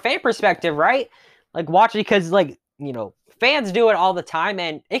fun from a fan perspective, right? Like watching, because fans do it all the time,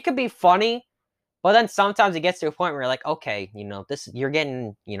 and it could be funny. But then sometimes it gets to a point where you're like, okay, you're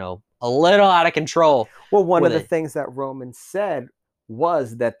getting, a little out of control. Well, one of the things that Roman said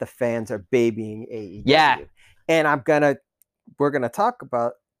was that the fans are babying AEW. Yeah. And we're going to talk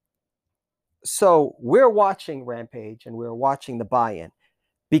about, so we're watching Rampage and we're watching the buy-in,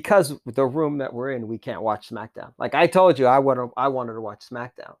 because the room that we're in, we can't watch SmackDown. Like I told you, I wanted to watch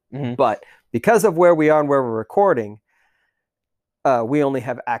SmackDown, but because of where we are and where we're recording, we only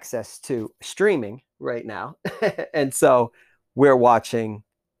have access to streaming right now. And so we're watching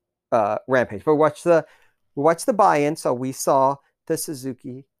Rampage. But we watched the buy-in. So we saw the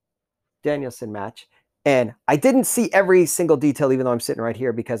Suzuki Danielson match. And I didn't see every single detail, even though I'm sitting right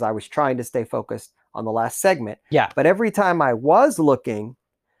here, because I was trying to stay focused on the last segment. Yeah. But every time I was looking,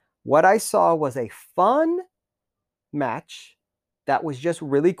 what I saw was a fun match that was just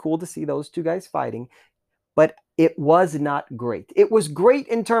really cool to see those two guys fighting. But it was not great. It was great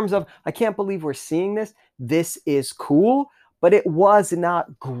in terms of, I can't believe we're seeing this. This is cool, but it was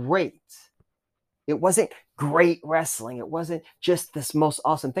not great. It wasn't great wrestling. It wasn't just this most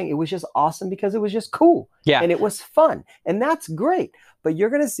awesome thing. It was just awesome because it was just cool. Yeah. And it was fun. And that's great. But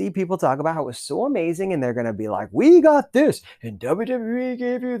you're going to see people talk about how it was so amazing, and they're going to be like, we got this, and WWE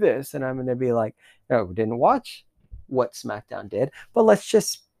gave you this. And I'm going to be like, no, we didn't watch what SmackDown did, but let's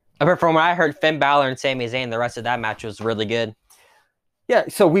just. From what I heard, Finn Balor and Sami Zayn, the rest of that match was really good. Yeah,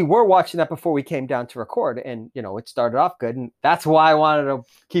 so we were watching that before we came down to record, and it started off good, and that's why I wanted to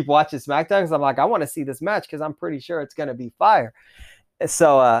keep watching SmackDown, because I'm like, I want to see this match because I'm pretty sure it's going to be fire.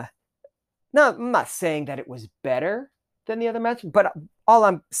 So, no, I'm not saying that it was better than the other match, but all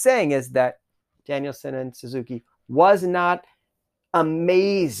I'm saying is that Danielson and Suzuki was not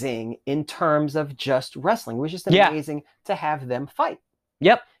amazing in terms of just wrestling. It was just amazing to have them fight.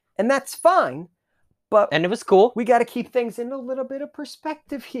 Yep. And that's fine. And it was cool. We got to keep things in a little bit of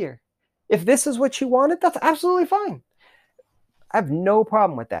perspective here. If this is what you wanted, that's absolutely fine. I have no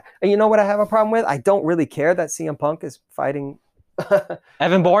problem with that. And you know what I have a problem with? I don't really care that CM Punk is fighting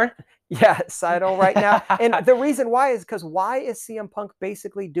Evan Bourne. Yeah, Saito right now. And the reason why is because why is CM Punk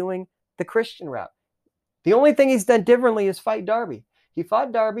basically doing the Christian route? The only thing he's done differently is fight Darby. He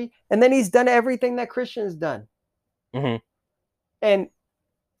fought Darby, and then he's done everything that Christian's done. Mm-hmm. And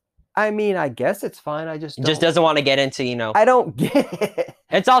I mean, I guess it's fine. I just doesn't want to get into, I don't get it.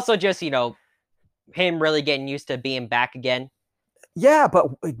 It's also just, him really getting used to being back again. Yeah, but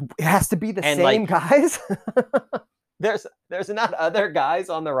it has to be the same guys. There's not other guys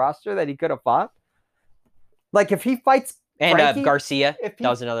on the roster that he could have fought. Like if he fights Frankie, Garcia, that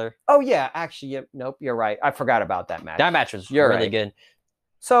was another. Oh yeah, actually, nope, you're right. I forgot about that match. That match was really good.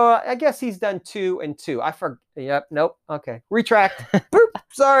 So I guess he's done 2 and 2. Yep, nope. Okay, retract. Boop.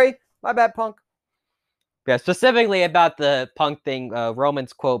 Sorry, my bad, Punk. Yeah, specifically about the Punk thing.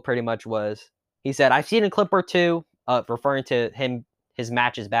 Roman's quote pretty much was, he said, "I've seen a clip or two, referring to his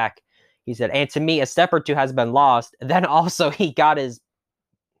matches back." He said, "And to me, a step or two has been lost." Then also he got his,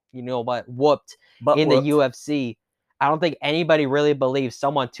 whooped in the UFC. I don't think anybody really believes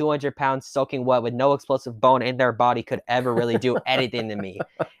someone 200 pounds soaking wet with no explosive bone in their body could ever really do anything to me.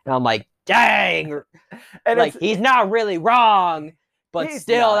 And I'm like, dang. And he's not really wrong, but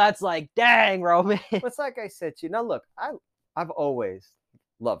still, that's like, dang, Roman. It's like I said to you. Now, look, I've always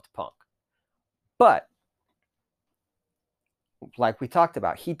loved Punk. But like we talked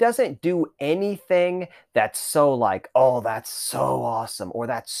about, he doesn't do anything that's so like, oh, that's so awesome, or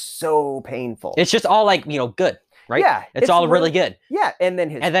that's so painful. It's just all like, good. Right? Yeah. It's all really good. Yeah. And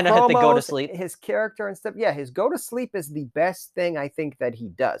then I have to go to sleep. His character and stuff. Yeah. His go to sleep is the best thing I think that he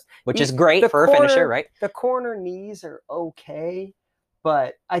does. Which is great for a finisher, right? The corner knees are okay,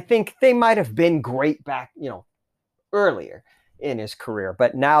 but I think they might have been great back, earlier in his career,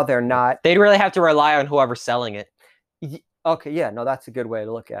 but now they're not. They'd really have to rely on whoever's selling it. Okay. Yeah. No, that's a good way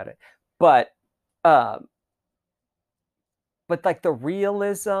to look at it. But like the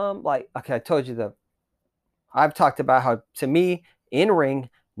realism, like, okay, I told you I've talked about how, to me, in ring,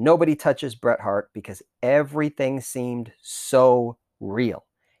 nobody touches Bret Hart because everything seemed so real.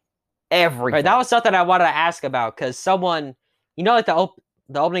 Everything. Right, that was something I wanted to ask about because someone, like the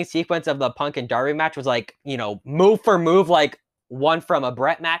opening sequence of the Punk and Darby match was like, move for move, like one from a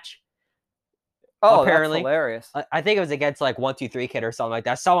Bret match. Oh, apparently. That's hilarious. I think it was against like 1, 2, 3 Kid or something like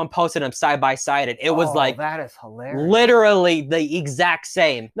that. Someone posted them side by side, and it was like, that is hilarious. Literally the exact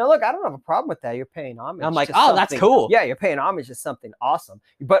same. Now, look, I don't have a problem with that. You're paying homage. I'm like, oh, that's cool. Yeah, you're paying homage to something awesome.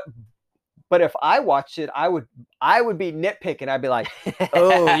 But if I watched it, I would be nitpicking. I'd be like,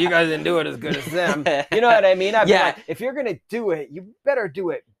 oh, you guys didn't do it as good as them. You know what I mean? I'd be like, if you're gonna do it, you better do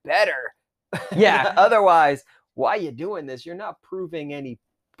it better. Yeah. Otherwise, why are you doing this? You're not proving any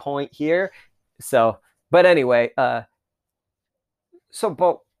point here. So, but anyway, but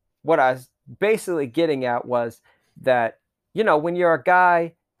what I was basically getting at was that, when you're a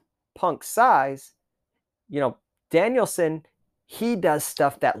guy Punk's size, Danielson, he does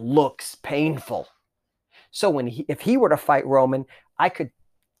stuff that looks painful. So if he were to fight Roman,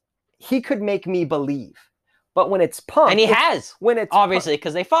 he could make me believe. But when it's Punk, and he has, when it's obviously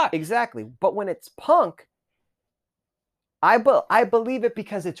because they fought. Exactly. But when it's Punk, I believe it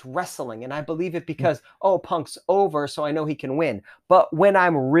because it's wrestling, and I believe it because, Punk's over, so I know he can win. But when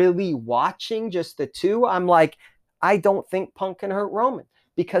I'm really watching just the two, I'm like, I don't think Punk can hurt Roman.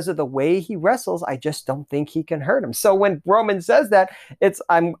 Because of the way he wrestles, I just don't think he can hurt him. So when Roman says that,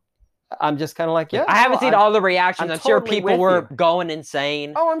 I'm just kind of like, yeah. I haven't seen all the reactions. I'm sure people were going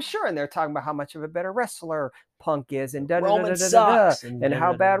insane. Oh, I'm sure. And they're talking about how much of a better wrestler Punk is, and Roman sucks, and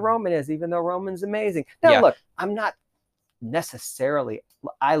how bad Roman is, even though Roman's amazing. Now, look, I'm not necessarily,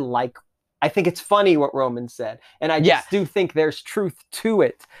 I think it's funny what Roman said, and I just do think there's truth to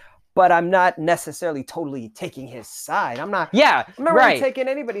it, but I'm not necessarily totally taking his side. I'm not really taking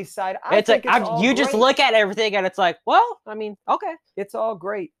anybody's side. You just look at everything and it's like, well, I mean, okay, it's all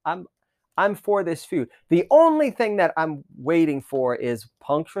great. I'm for this feud. The only thing that I'm waiting for is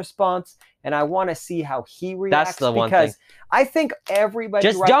Punk's response, and I want to see how he reacts. That's the one thing. Because I think everybody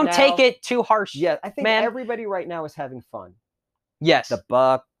just don't take it too harsh. Yeah, I think everybody right now is having fun. Yes, the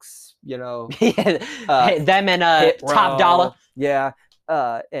Bucks, them and Top Dollar. Yeah,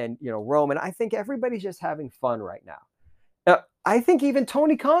 and Roman. I think everybody's just having fun right now. I think even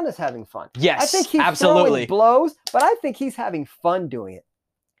Tony Khan is having fun. Yes, I think he's absolutely throwing blows, but I think he's having fun doing it.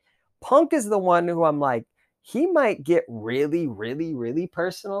 Punk is the one who I'm like, he might get really, really, really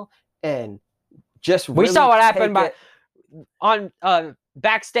personal and just really we saw what happened on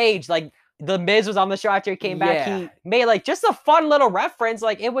backstage. Like the Miz was on the show after he came back. He made like just a fun little reference.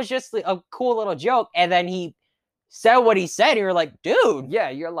 Like it was just a cool little joke, and then he said what he said. And you're like, dude, yeah,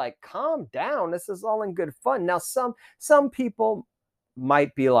 you're like, calm down. This is all in good fun. Now, some people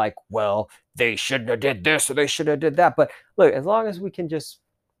might be like, well, they shouldn't have did this or they should have did that. But look, as long as we can just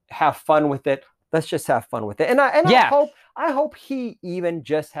have fun with it, let's just have fun with it. And I hope he even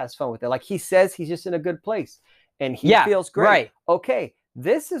just has fun with it. Like he says, he's just in a good place and he feels great. Right. Okay,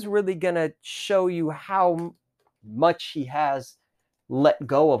 this is really gonna show you how much he has let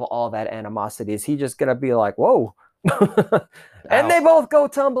go of all that animosity. Is he just gonna be like, whoa? And they both go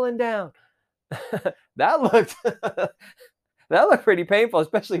tumbling down. That looked pretty painful,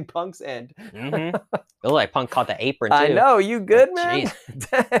 especially Punk's end. Mm-hmm. It looked like Punk caught the apron too. I know, you good, man?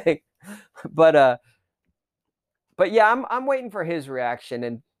 Dang. But yeah, I'm waiting for his reaction,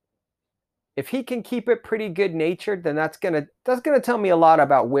 and if he can keep it pretty good natured, then that's gonna tell me a lot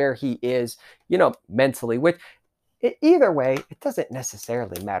about where he is, mentally. Which either way, it doesn't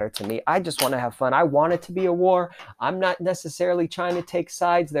necessarily matter to me. I just want to have fun. I want it to be a war. I'm not necessarily trying to take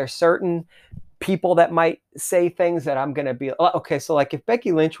sides. There's certain people that might say things that I'm going to be okay. So like if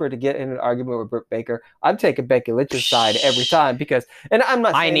Becky Lynch were to get in an argument with Britt Baker, I'm taking Becky Lynch's side every time because, and I'm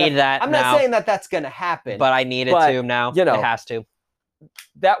not saying I'm not saying that that's going to happen, but I need it to now. It has to.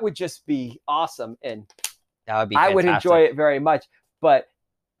 That would just be awesome. And that would be fantastic. I would enjoy it very much, but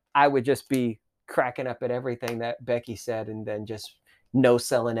I would just be cracking up at everything that Becky said and then just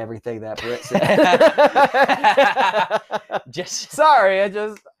no-selling everything that Britt said. Sorry,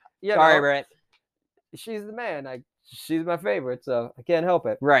 sorry, Britt. She's the man. She's my favorite, so I can't help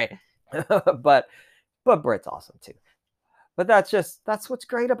it. Right. but Britt's awesome too. But that's what's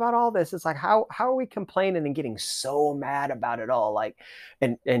great about all this. It's like how are we complaining and getting so mad about it all, like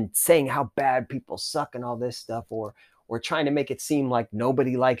and saying how bad people suck and all this stuff, or trying to make it seem like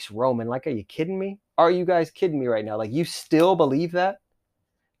nobody likes Roman. Like, are you kidding me? Are you guys kidding me right now? Like, you still believe that?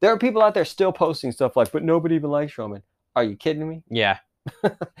 There are people out there still posting stuff like, but nobody even likes Roman. Are you kidding me? Yeah.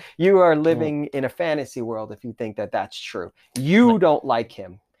 You are living in a fantasy world if you think that that's true. You don't like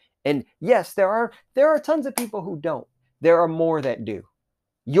him. And yes, there are tons of people who don't. There are more that do.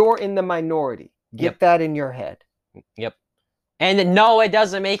 You're in the minority. Get that in your head. Yep. And no, it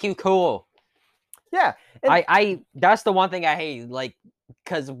doesn't make you cool. Yeah. I that's the one thing I hate, like,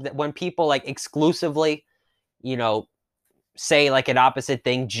 because when people like exclusively, say like an opposite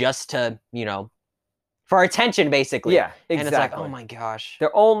thing just to, for attention, basically. Yeah, exactly. And it's like, oh my gosh.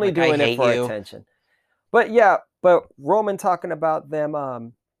 They're only doing it for attention. But yeah, Roman talking about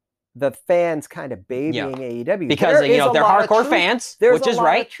them, the fans kind of babying AEW. Because, they're hardcore fans, which is right. There's a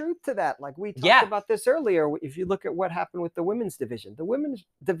lot of truth to that. Like we talked about this earlier. If you look at what happened with the women's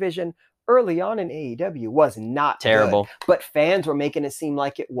division early on in AEW was not terrible. Good, but fans were making it seem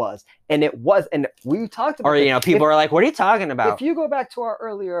like it was. And it was. And we talked about Or, people are like, what are you talking about? If you go back to our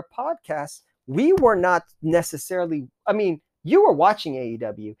earlier podcasts, we were not necessarily, you were watching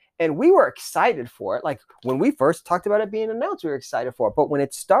AEW and we were excited for it. Like when we first talked about it being announced, we were excited for it. But when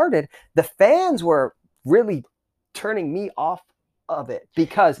it started, the fans were really turning me off of it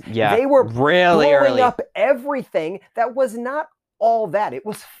because they were really blowing up everything that was not all that. It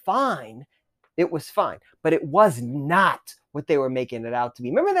was fine. But it was not what they were making it out to be.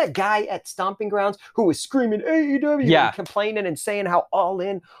 Remember that guy at Stomping Grounds who was screaming AEW and complaining and saying how all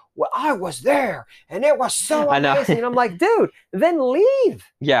in? Well, I was there and it was so amazing. And I'm like, dude, then leave.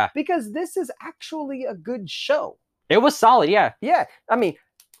 Yeah. Because this is actually a good show. It was solid, yeah. Yeah.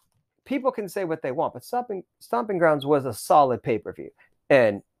 People can say what they want, but Stomping Grounds was a solid pay-per-view.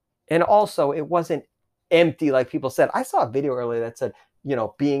 And also it wasn't empty like people said. I saw a video earlier that said,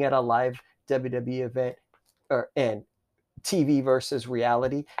 being at a live WWE event and TV versus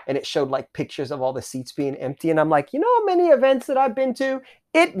reality, and it showed like pictures of all the seats being empty, and I'm like, how many events that I've been to,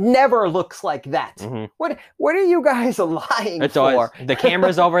 it never looks like that. Mm-hmm. What are you guys lying for? Always, the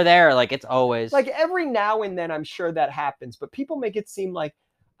camera's over there, like it's always like every now and then I'm sure that happens, but people make it seem like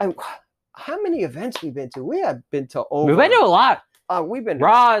how many events we've been to. We have been to We've been to a lot. We've been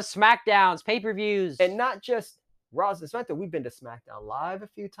Raws, SmackDowns, pay-per-views, and not just Raws and SmackDown. We've been to SmackDown Live a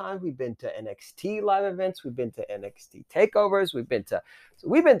few times. We've been to NXT live events. We've been to NXT takeovers. We've been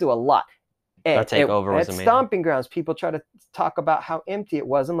to a lot. And that takeover was amazing. At Stomping Grounds, people try to talk about how empty it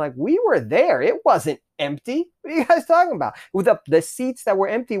was. I'm like, we were there. It wasn't empty. What are you guys talking about? With the seats that were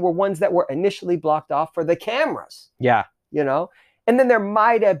empty were ones that were initially blocked off for the cameras. Yeah. And then there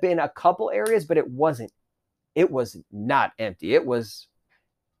might have been a couple areas, but it wasn't. It was not empty. It was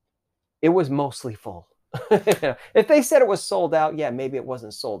mostly full. If they said it was sold out, yeah, maybe it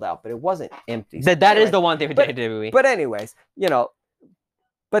wasn't sold out, but it wasn't empty. That is the one thing with WWE. But anyways,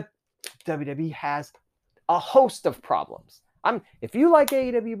 but WWE has a host of problems. If you like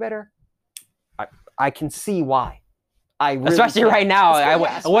AEW better, I can see why. Especially right now, I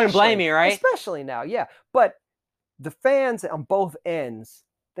wouldn't blame you, right? Especially now, yeah. But the fans on both ends,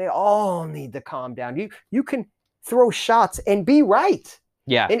 they all need to calm down. You can throw shots and be right.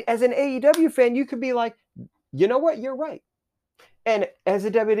 Yeah. And as an AEW fan, you could be like, you know what, you're right. And as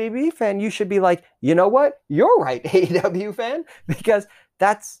a WWE fan, you should be like, you know what, you're right, AEW fan, because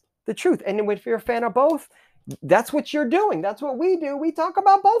that's the truth. And if you're a fan of both, that's what you're doing. That's what we do. We talk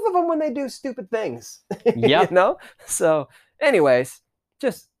about both of them when they do stupid things. Yeah. So anyways,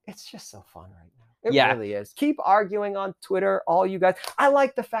 it's just so fun right now. It really is. Keep arguing on Twitter, all you guys. I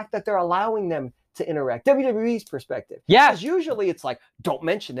like the fact that they're allowing them to interact. WWE's perspective. Yeah. Because usually it's like, don't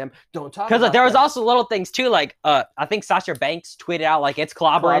mention them, don't talk about them. Because there was also little things too, like I think Sasha Banks tweeted out like it's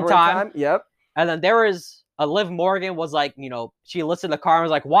clobbering time. Yep. And then there was Liv Morgan was like, she listened to the car and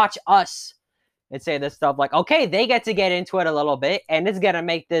was like, watch us. And say this stuff like, okay, they get to get into it a little bit, and it's gonna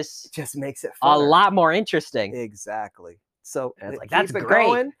make this just makes it a lot more interesting. Exactly. So it's like that's great,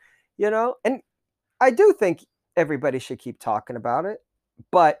 going, And I do think everybody should keep talking about it,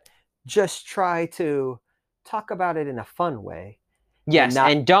 but just try to talk about it in a fun way. Yes,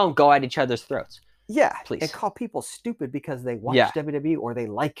 and don't go at each other's throats. Yeah, please. And call people stupid because they watch WWE or they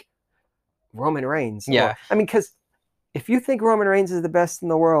like Roman Reigns. Yeah, because if you think Roman Reigns is the best in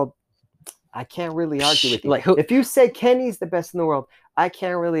the world, I can't really argue with you. If you say Kenny's the best in the world, I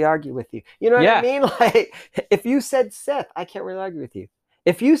can't really argue with you. You know what I mean? Like, if you said Seth, I can't really argue with you.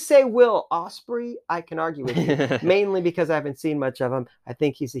 If you say Will Ospreay, I can argue with you. Mainly because I haven't seen much of him. I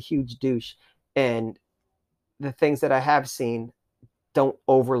think he's a huge douche. And the things that I have seen don't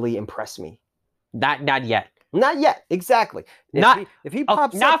overly impress me. Not yet. Not yet. Exactly. If he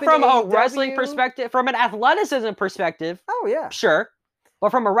pops not up from in a AEW, wrestling perspective, from an athleticism perspective. Oh, yeah. Sure. But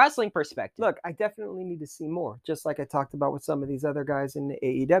from a wrestling perspective. Look, I definitely need to see more. Just like I talked about with some of these other guys in the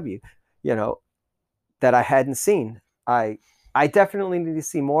AEW, that I hadn't seen. I definitely need to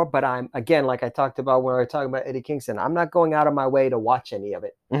see more, but I'm, again, like I talked about when we were talking about Eddie Kingston, I'm not going out of my way to watch any of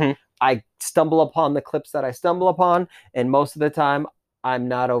it. Mm-hmm. I stumble upon the clips that I stumble upon, and most of the time, I'm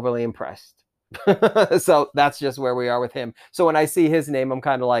not overly impressed. So that's just where we are with him. So when I see his name, I'm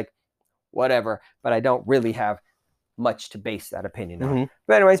kind of like, whatever, but I don't really have much to base that opinion on.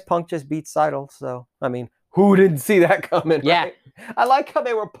 But anyways, Punk just beat Seidel, so who didn't see that coming? Yeah, right? I like how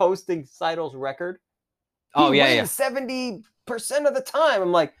they were posting Seidel's record. He wins 70% of the time.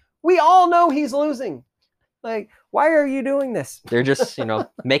 I'm like, we all know he's losing. Like, why are you doing this? They're just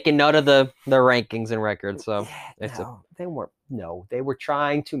making note of the rankings and records. So they were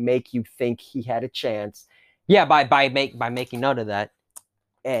trying to make you think he had a chance. Yeah, by making note of that.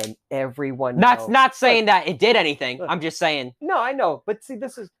 And everyone not saying that it did anything. I'm just saying. No, I know. But see,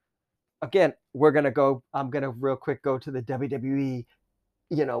 this is, again, I'm going to real quick go to the WWE,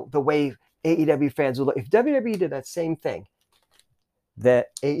 the way AEW fans will look. If WWE did that same thing, that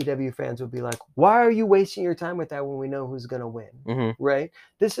AEW fans would be like, why are you wasting your time with that when we know who's going to win? Mm-hmm. Right?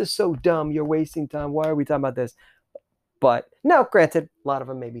 This is so dumb. You're wasting time. Why are we talking about this? But now, granted, a lot of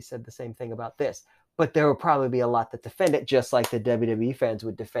them maybe said the same thing about this. But there will probably be a lot that defend it, just like the WWE fans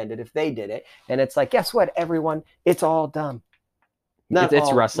would defend it if they did it. And it's like, guess what, everyone? It's all dumb.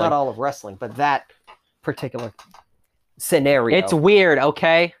 It's wrestling. Not all of wrestling, but that particular scenario. It's weird,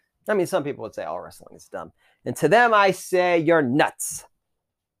 okay? Some people would say all wrestling is dumb. And to them, I say, you're nuts.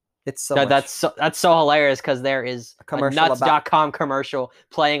 It's so that's so hilarious because there is a nuts.com commercial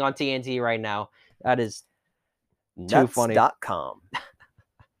playing on TNT right now. That is too funny. Nuts.com.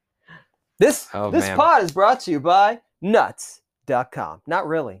 This pod is brought to you by nuts.com. Not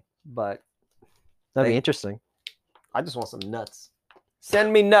really, but that'd be interesting. I just want some nuts.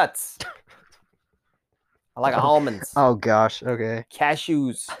 Send me nuts. I like almonds. Oh gosh, okay.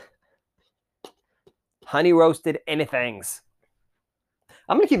 Cashews. Honey roasted anythings.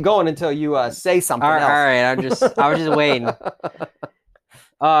 I'm gonna keep going until you say something else. All right, I was just waiting.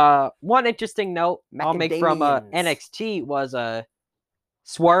 One interesting note I'll make from NXT was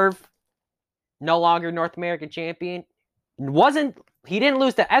Swerve. No longer North American champion. He didn't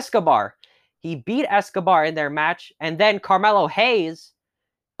lose to Escobar. He beat Escobar in their match, and then Carmelo Hayes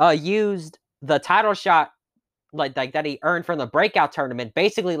used the title shot like that he earned from the breakout tournament,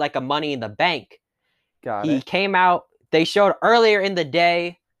 basically like a Money in the Bank. He came out. They showed earlier in the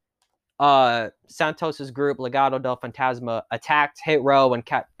day, Santos's group, Legado del Fantasma, attacked Hit Row and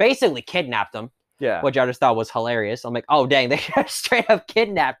basically kidnapped him. Yeah. Which I just thought was hilarious. I'm like, oh, dang, they straight up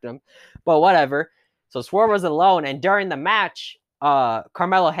kidnapped him. But whatever. So Swerve was alone, and during the match,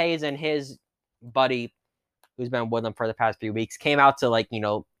 Carmelo Hayes and his buddy, who's been with him for the past few weeks, came out to, like,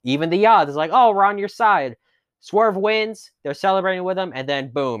 even the odds. It's like, oh, we're on your side. Swerve wins. They're celebrating with him, and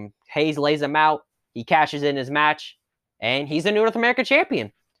then boom, Hayes lays him out. He cashes in his match, and he's the new North American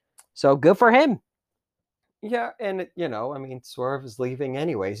champion. So good for him. Yeah, and I mean, Swerve is leaving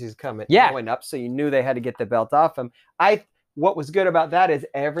anyways. He's going up, so you knew they had to get the belt off him. What was good about that is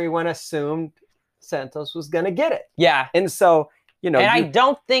everyone assumed Santos was going to get it. Yeah. And so, and I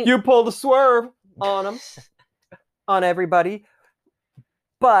don't think you pulled a swerve on him, on everybody.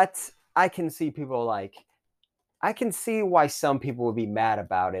 But I can see people I can see why some people would be mad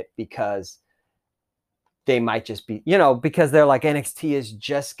about it, because they might just be, because they're like, NXT is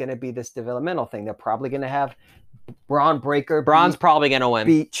just going to be this developmental thing. They're probably going to have Braun Breaker. Braun's probably going to win.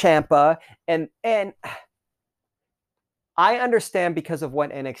 Beat Ciampa. And I understand, because of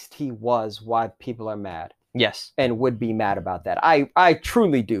what NXT was, why people are mad. Yes. And would be mad about that. I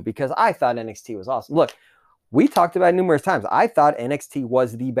truly do, because I thought NXT was awesome. Look, we talked about it numerous times. I thought NXT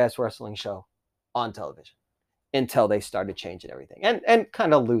was the best wrestling show on television until they started changing everything and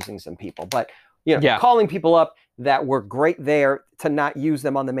kind of losing some people. But, calling people up that were great there to not use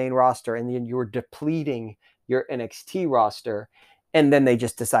them on the main roster, and then you were depleting your NXT roster, and then they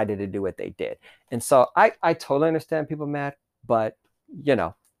just decided to do what they did. And so I totally understand people mad, but,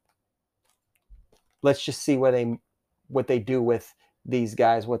 let's just see what they do with these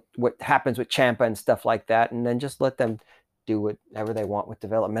guys, what happens with Ciampa and stuff like that, and then just let them do whatever they want with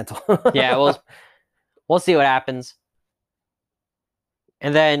developmental. Yeah, we'll see what happens.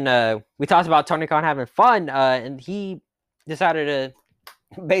 And then we talked about Tony Khan having fun, and he decided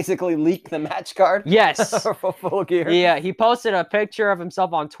to basically leak the match card. Yes. For Full Gear. Yeah, he posted a picture of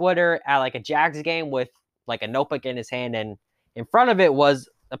himself on Twitter at like a Jags game with like a notebook in his hand, and in front of it was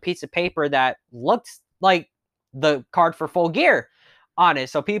a piece of paper that looked like the card for Full Gear on it.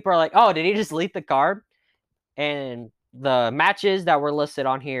 So people are like, oh, did he just leak the card? And the matches that were listed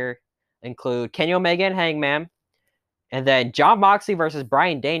on here include Kenny Omega and Hangman, and then Jon Moxley versus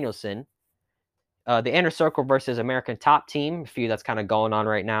Bryan Danielson, the Inner Circle versus American Top Team, a feud that's kind of going on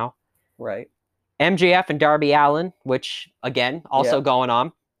right now. Right. MJF and Darby Allin, which, again, also going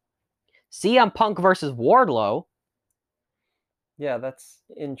on. CM Punk versus Wardlow. Yeah, that's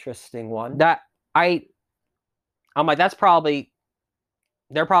interesting one. I'm like,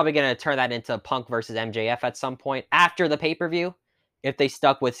 they're probably going to turn that into Punk versus MJF at some point after the pay-per-view, if they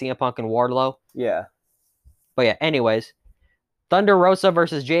stuck with CM Punk and Wardlow. Yeah. But yeah, anyways. Thunder Rosa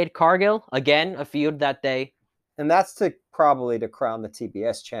versus Jade Cargill. Again, a feud that and that's probably to crown the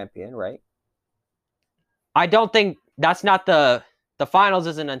TBS champion, right? I don't think that's not the finals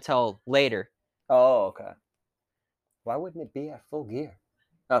isn't until later. Oh, okay. Why wouldn't it be at Full Gear?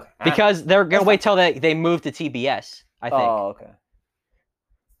 Okay. Because they're going to wait till they move to TBS, I think. Oh, okay.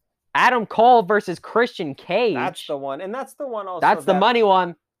 Adam Cole versus Christian Cage. That's the one. And that's the one also. That's the money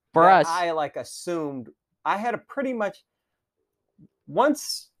one for us. I assumed. I had a pretty much.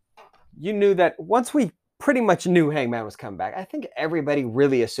 Once we pretty much knew Hangman was coming back, I think everybody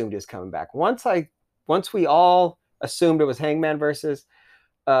really assumed he was coming back. Once we all assumed it was Hangman versus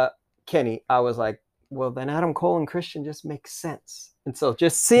Kenny, I was like, well, then Adam Cole and Christian just makes sense. And so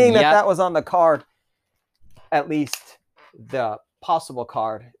just seeing that was on the card, at least the possible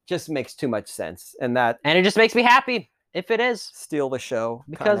card, just makes too much sense. And it just makes me happy if it is. Steal the show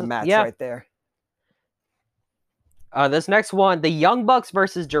kind of match right there. This next one, the Young Bucks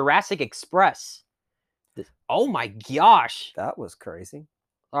versus Jurassic Express. Oh my gosh. That was crazy.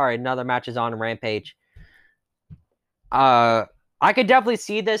 All right, another match is on Rampage. I could definitely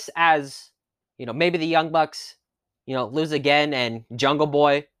see this as, maybe the Young Bucks, lose again, and Jungle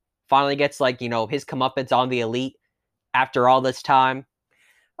Boy finally gets his comeuppance on the Elite after all this time.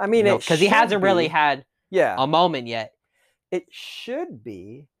 I mean, because he hasn't really had a moment yet. It should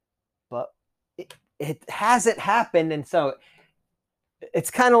be, but it hasn't happened, and so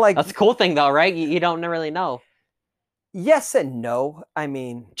it's kind of like... That's the cool thing, though, right? You don't really know. Yes and no. I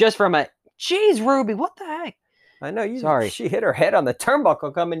mean... Just from Jeez, Ruby, what the heck? I know. Sorry. She hit her head on the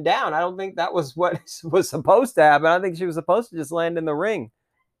turnbuckle coming down. I don't think that was what was supposed to happen. I think she was supposed to just land in the ring.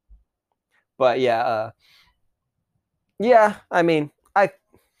 But, yeah, I mean,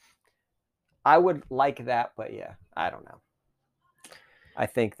 I would like that, but, yeah, I don't know. I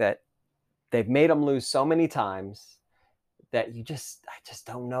think that they've made them lose so many times that I just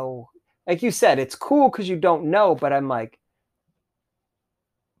don't know. Like you said, it's cool because you don't know, but I'm like,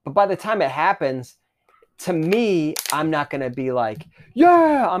 but by the time it happens, to me, I'm not going to be like,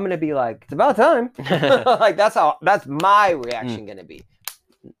 yeah, I'm going to be like, it's about time. Like that's my reaction going to be.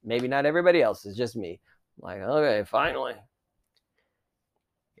 Maybe not everybody else. It's just me. I'm like, okay, finally.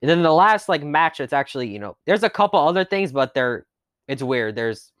 And then the last like match, it's actually, there's a couple other things, but it's weird.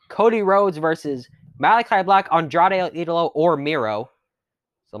 There's Cody Rhodes versus Malachi Black, Andrade El Idolo, or Miro.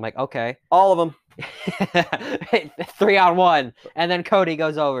 So I'm like, okay. All of them. 3-on-1. And then Cody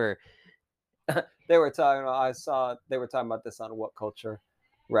goes over. They were talking about this on What Culture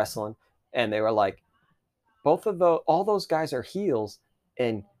Wrestling. And they were like, all those guys are heels.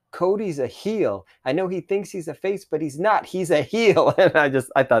 And Cody's a heel. I know he thinks he's a face, but he's not. He's a heel. And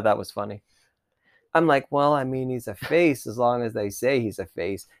I thought that was funny. I'm like, well, I mean, he's a face as long as they say he's a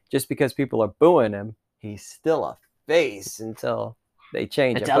face. Just because people are booing him, he's still a face until they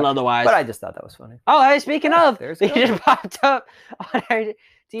change it. Otherwise. But I just thought that was funny. Oh, hey, speaking of, he just popped up on our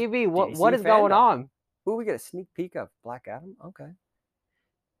TV. What is going on? Ooh, we get a sneak peek of Black Adam? Okay.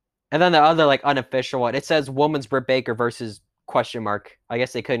 And then the other like unofficial one, it says Woman's Britt Baker versus ? I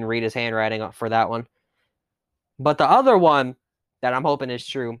guess they couldn't read his handwriting for that one. But the other one that I'm hoping is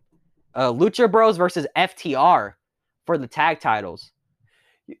true, Lucha Bros versus FTR for the tag titles.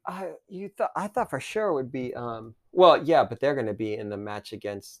 I thought for sure it would be well, yeah, but they're going to be in the match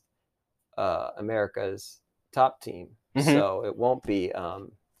against America's top team, so it won't be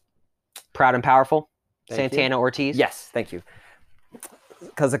Proud and Powerful, Santana Ortiz. Yes, thank you.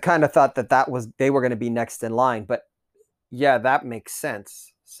 Because I kind of thought they were going to be next in line, but yeah, that makes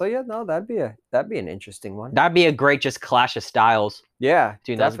sense. So yeah, no, that'd be an interesting one. That'd be a great just clash of styles. Yeah,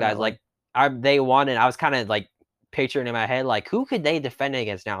 between those guys. Like they won, and I was kind of like picturing in my head like who could they defend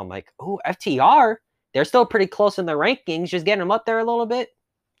against now? I'm like, oh, FTR. They're still pretty close in the rankings. Just getting them up there a little bit.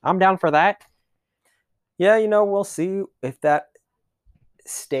 I'm down for that. Yeah, we'll see if that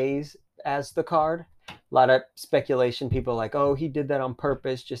stays as the card. A lot of speculation. People are like, oh, he did that on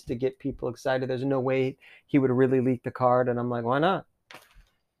purpose just to get people excited. There's no way he would really leak the card. And I'm like, why not?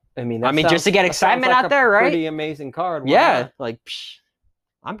 I mean, just to get excitement out there, right? Pretty amazing card. Yeah, like,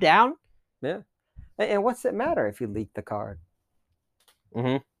 I'm down. Yeah. And what's it matter if you leak the card?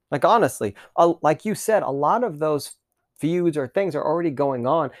 Like, honestly, like you said, a lot of those feuds or things are already going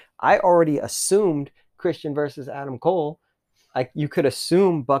on. I already assumed Christian versus Adam Cole. Like, you could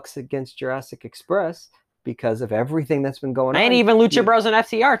assume Bucks against Jurassic Express because of everything that's been going on. And even Lucha Bros and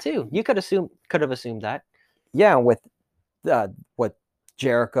FTR too. You could have assumed that. Yeah, with what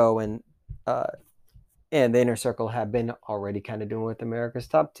Jericho and the Inner Circle have been already kind of doing with America's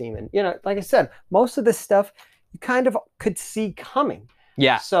Top Team. And, like I said, most of this stuff you kind of could see coming.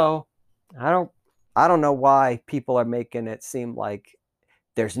 Yeah. So I don't know why people are making it seem like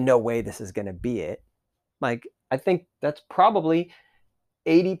there's no way this is going to be it. Like, I think that's probably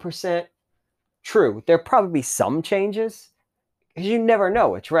 80% true. There'll probably be some changes because you never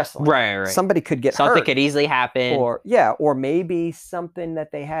know. It's wrestling. Right. Somebody could get something hurt. Could easily happen. Or maybe something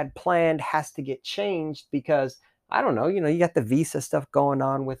that they had planned has to get changed because, I don't know, you got the visa stuff going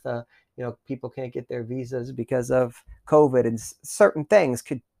on with, people can't get their visas because of COVID and certain things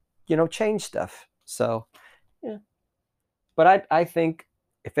could, change stuff. So, yeah. But I think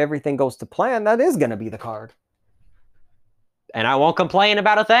if everything goes to plan, that is going to be the card. And I won't complain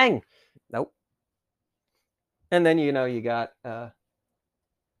about a thing. Nope. And then, you got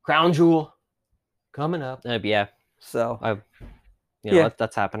Crown Jewel coming up. Yeah. So,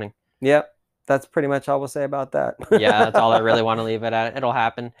 that's happening. Yep. That's pretty much all we'll say about that. Yeah, that's all I really want to leave it at. It'll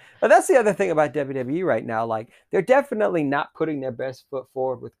happen. But that's the other thing about WWE right now. Like, they're definitely not putting their best foot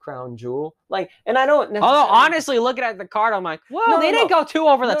forward with Crown Jewel. Like, and I don't necessarily... Although, honestly, looking at the card, I'm like, whoa, they didn't go too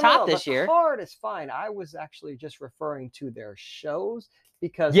over the top this year. The card is fine. I was actually just referring to their shows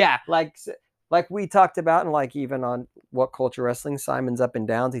because, like we talked about, and like even on What Culture Wrestling, Simon's Up and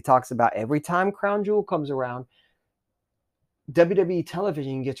Downs, he talks about every time Crown Jewel comes around, WWE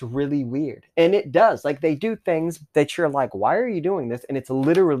television gets really weird. And it does. Like, they do things that you're like, why are you doing this? And it's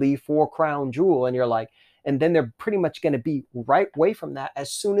literally for Crown Jewel. And you're like, and then they're pretty much going to be right away from that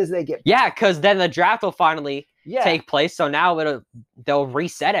as soon as they get back. Because then the draft will finally take place. So now they'll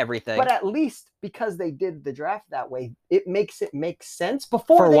reset everything. But at least because they did the draft that way, it makes it make sense.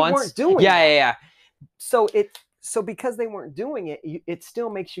 Before they weren't doing it. Yeah. So because they weren't doing it, it still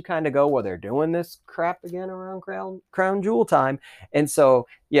makes you kind of go, well, they're doing this crap again around Crown Jewel time. And so,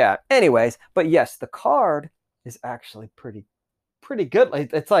 yeah, anyways, but yes, the card is actually pretty good.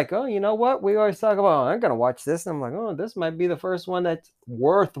 It's like, oh, you know what? We always talk about, I'm going to watch this. And I'm like, oh, this might be the first one that's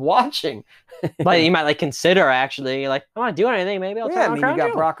worth watching. Like, you might consider actually, like, I'm not doing anything. Maybe I'll turn on Crown you got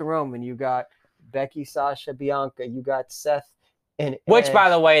Jewel. Brock and Roman, you got Becky, Sasha, Bianca, you got Seth. Which,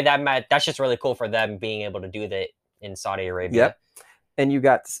 by the way, that's just really cool for them being able to do that in Saudi Arabia. Yep. And you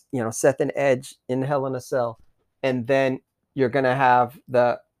got, Seth and Edge in Hell in a Cell. And then you're going to have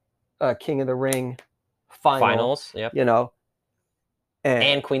the King of the Ring finals. Yep. You know,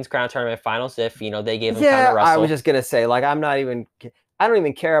 and Queen's Crown tournament finals. If they gave him yeah, time to wrestle. I was just gonna say, like, I don't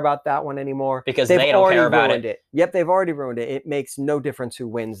even care about that one anymore because they don't care about it. Yep, they've already ruined it. It makes no difference who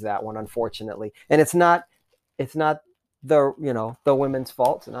wins that one, unfortunately. And it's not the the women's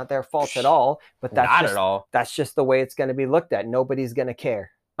fault. It's not their fault at all. But at all. That's just the way it's going to be looked at. Nobody's going to care,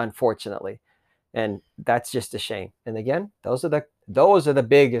 unfortunately, and that's just a shame. And again, those are the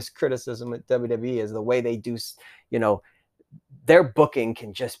biggest criticism at WWE is the way they do. Their booking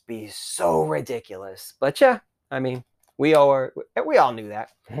can just be so ridiculous. But yeah, I mean. We all knew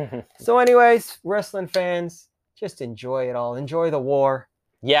that. So anyways, wrestling fans, just enjoy it all. Enjoy the war.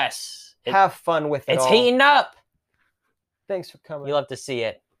 Yes. Have fun with it all. It's heating up. Thanks for coming. You love to see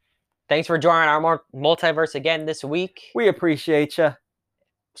it. Thanks for joining our multiverse again this week. We appreciate you.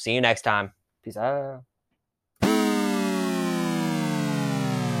 See you next time. Peace out.